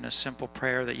lead you in a simple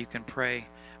prayer that you can pray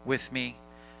with me.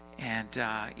 And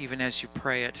even as you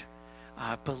pray it,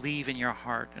 believe in your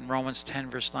heart. In Romans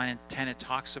 10, verse 9 and 10, it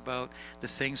talks about the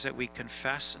things that we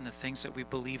confess and the things that we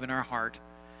believe in our heart.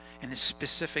 And it's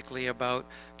specifically about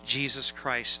Jesus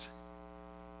Christ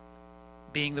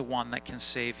being the one that can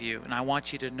save you. And I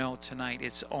want you to know tonight,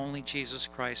 it's only Jesus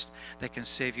Christ that can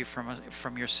save you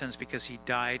from your sins, because he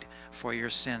died for your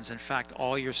sins. In fact,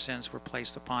 all your sins were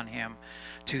placed upon him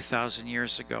 2,000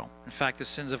 years ago. In fact, the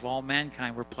sins of all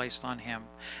mankind were placed on him.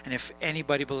 And if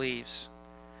anybody believes,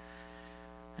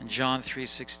 in John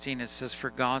 3:16 it says, for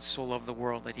God so loved the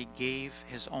world that he gave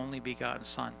his only begotten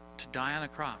Son to die on a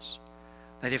cross,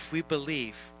 that if we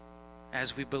believe,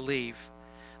 as we believe,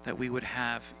 that we would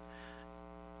have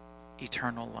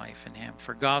eternal life in him.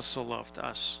 For God so loved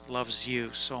us, loves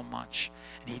you so much,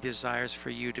 and he desires for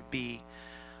you to be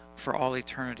for all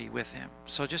eternity with him.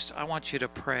 So I want you to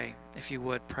pray, if you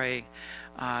would, pray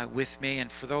with me.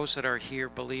 And for those that are here,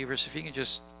 believers, if you can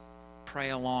just pray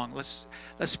along.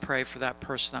 Let's pray for that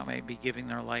person that may be giving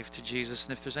their life to Jesus.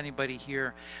 And if there's anybody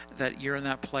here that you're in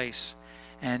that place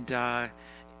and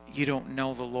you don't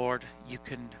know the Lord, you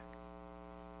can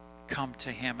come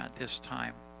to him at this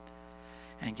time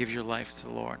and give your life to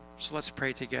the Lord. So let's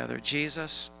pray together.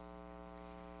 Jesus,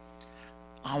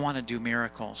 I want to do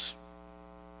miracles.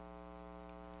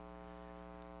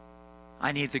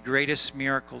 I need the greatest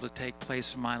miracle to take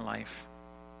place in my life.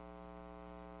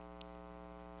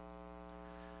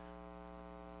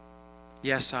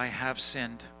 Yes, I have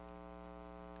sinned.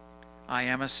 I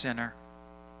am a sinner.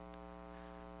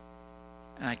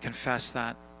 And I confess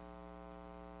that.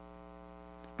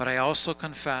 But I also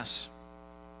confess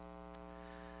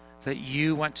that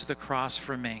you went to the cross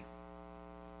for me.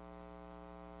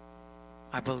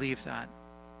 I believe that.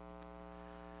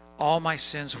 All my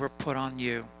sins were put on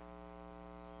you.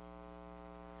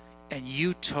 And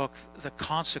you took the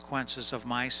consequences of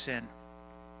my sin.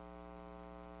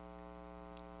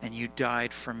 And you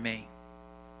died for me.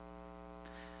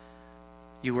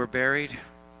 You were buried,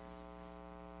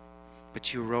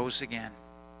 but you rose again.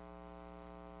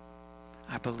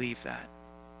 I believe that.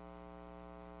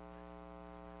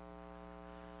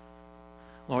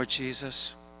 Lord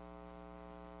Jesus,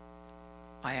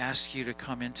 I ask you to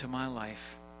come into my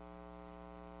life.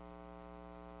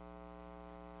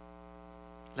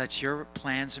 Let your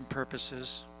plans and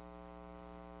purposes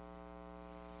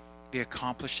be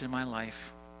accomplished in my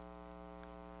life,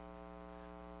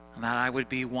 and that I would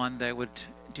be one that would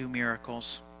do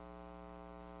miracles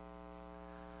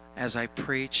as I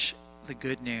preach the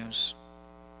good news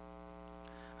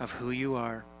of who you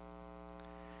are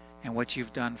and what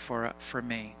you've done for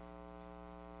me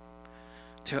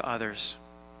to others.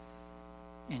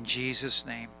 In Jesus'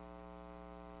 name,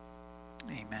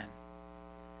 amen.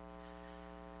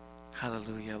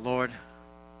 Hallelujah. Lord,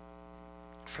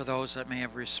 for those that may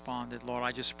have responded, Lord,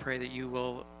 I just pray that you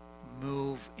will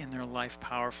move in their life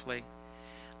powerfully.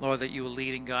 Lord, that you will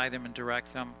lead and guide them and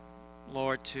direct them.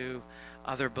 Lord, to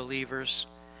other believers,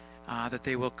 that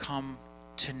they will come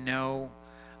to know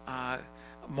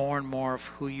more and more of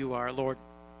who you are. Lord,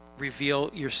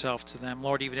 reveal yourself to them.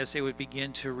 Lord, even as they would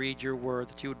begin to read your word,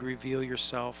 that you would reveal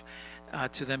yourself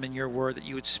to them in your word, that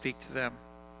you would speak to them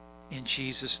in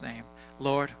Jesus' name.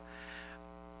 Lord,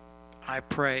 I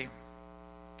pray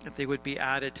that they would be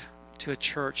added to a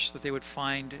church, that they would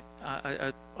find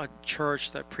a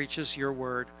church that preaches your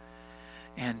word,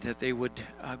 and that they would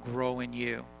grow in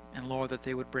you. And Lord, that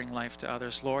they would bring life to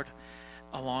others. Lord,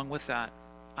 along with that,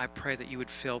 I pray that you would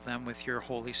fill them with your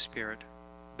Holy Spirit.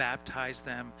 baptize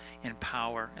them in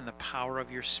power, in the power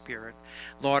of your Spirit.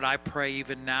 Lord, I pray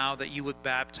even now that you would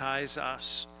baptize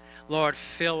us. Lord,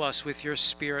 fill us with your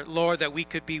Spirit. Lord, that we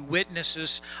could be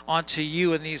witnesses unto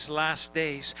you in these last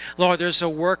days. Lord, there's a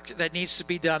work that needs to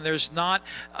be done. There's not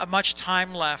much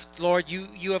time left. Lord,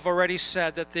 you have already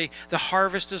said that the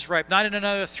harvest is ripe. Not in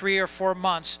another 3 or 4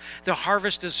 months. The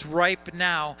harvest is ripe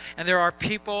now. And there are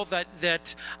people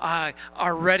that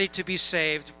are ready to be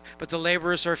saved, but the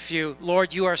laborers are few.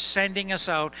 Lord, you are sending us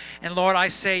out. And Lord, I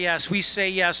say yes. We say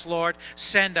yes, Lord.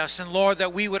 Send us. And Lord,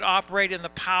 that we would operate in the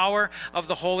power of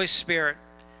the Holy Spirit.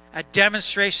 A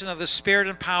demonstration of the Spirit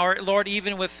and power. Lord,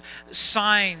 even with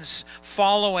signs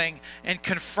following and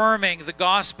confirming the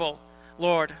gospel,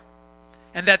 Lord.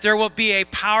 And that there will be a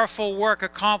powerful work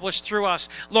accomplished through us.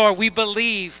 Lord, we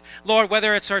believe, Lord,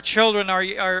 whether it's our children,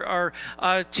 our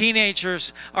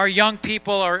teenagers, our young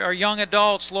people, our young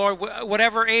adults, Lord,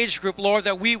 whatever age group, Lord,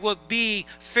 that we will be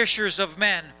fishers of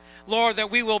men. Lord, that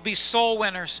we will be soul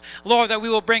winners. Lord, that we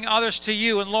will bring others to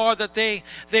you. And Lord, that they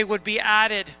would be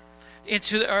added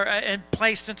into and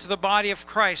placed into the body of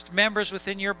Christ, members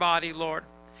within your body, Lord.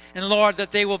 And Lord,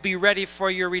 that they will be ready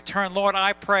for your return. Lord,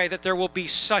 I pray that there will be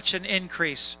such an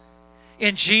increase.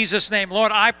 In Jesus' name.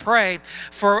 Lord, I pray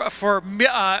for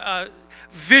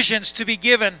visions to be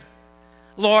given.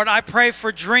 Lord, I pray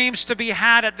for dreams to be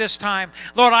had at this time.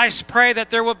 Lord, I pray that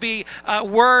there will be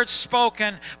words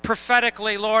spoken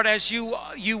prophetically, Lord, as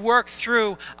you work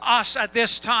through us at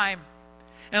this time.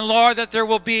 And Lord, that there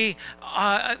will be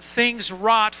things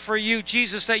wrought for you,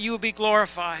 Jesus, that you will be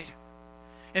glorified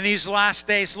in these last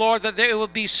days. Lord, that it will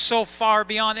be so far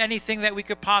beyond anything that we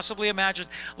could possibly imagine.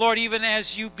 Lord, even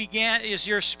as you began, as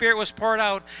your Spirit was poured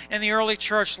out in the early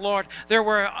church, Lord, there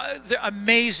were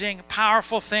amazing,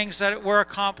 powerful things that were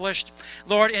accomplished.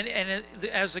 Lord, and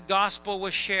as the gospel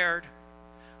was shared,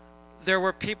 there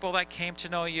were people that came to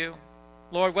know you.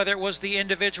 Lord, whether it was the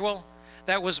individual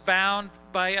that was bound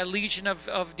by a legion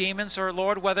of demons, or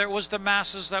Lord, whether it was the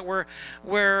masses that were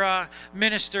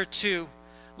ministered to,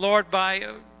 Lord, by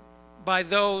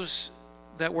those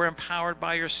that were empowered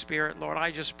by your Spirit, Lord,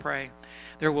 I just pray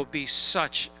there will be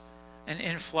such an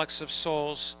influx of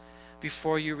souls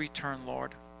before you return,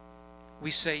 Lord.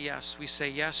 We say yes. We say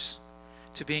yes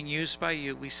to being used by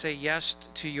you. We say yes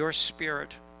to your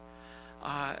Spirit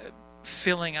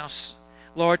filling us,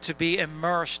 Lord, to be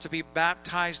immersed, to be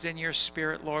baptized in your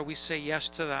Spirit, Lord. We say yes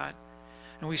to that.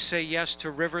 And we say yes to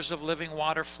rivers of living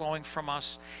water flowing from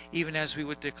us, even as we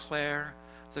would declare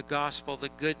the gospel, the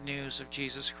good news of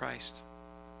Jesus Christ.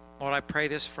 Lord, I pray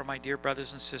this for my dear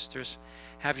brothers and sisters.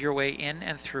 Have your way in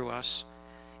and through us.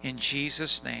 In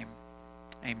Jesus' name,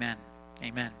 amen.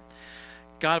 Amen.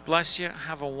 God bless you.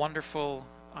 Have a wonderful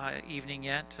evening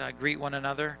yet. Greet one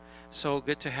another. So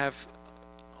good to have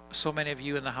so many of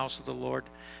you in the house of the Lord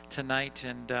tonight.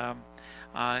 And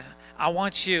I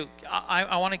want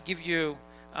to give you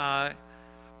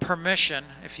permission,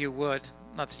 if you would.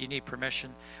 Not that you need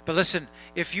permission. But listen,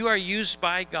 if you are used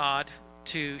by God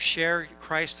to share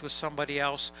Christ with somebody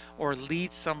else or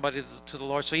lead somebody to the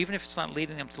Lord, so even if it's not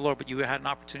leading them to the Lord, but you had an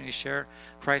opportunity to share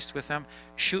Christ with them,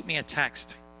 shoot me a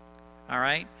text. All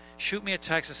right? Shoot me a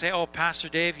text and say, oh, Pastor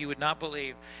Dave, you would not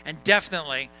believe. And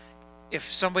definitely, if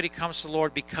somebody comes to the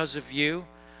Lord because of you,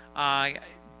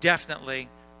 definitely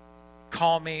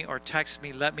call me or text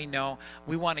me, let me know.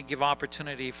 We want to give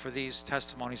opportunity for these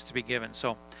testimonies to be given.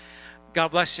 So God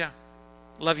bless you.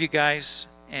 Love you guys,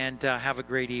 and have a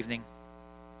great evening.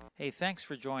 Hey, thanks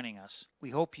for joining us.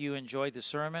 We hope you enjoyed the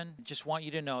sermon. Just want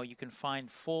you to know you can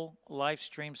find full live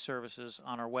stream services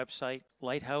on our website,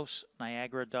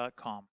 lighthouseniagara.com.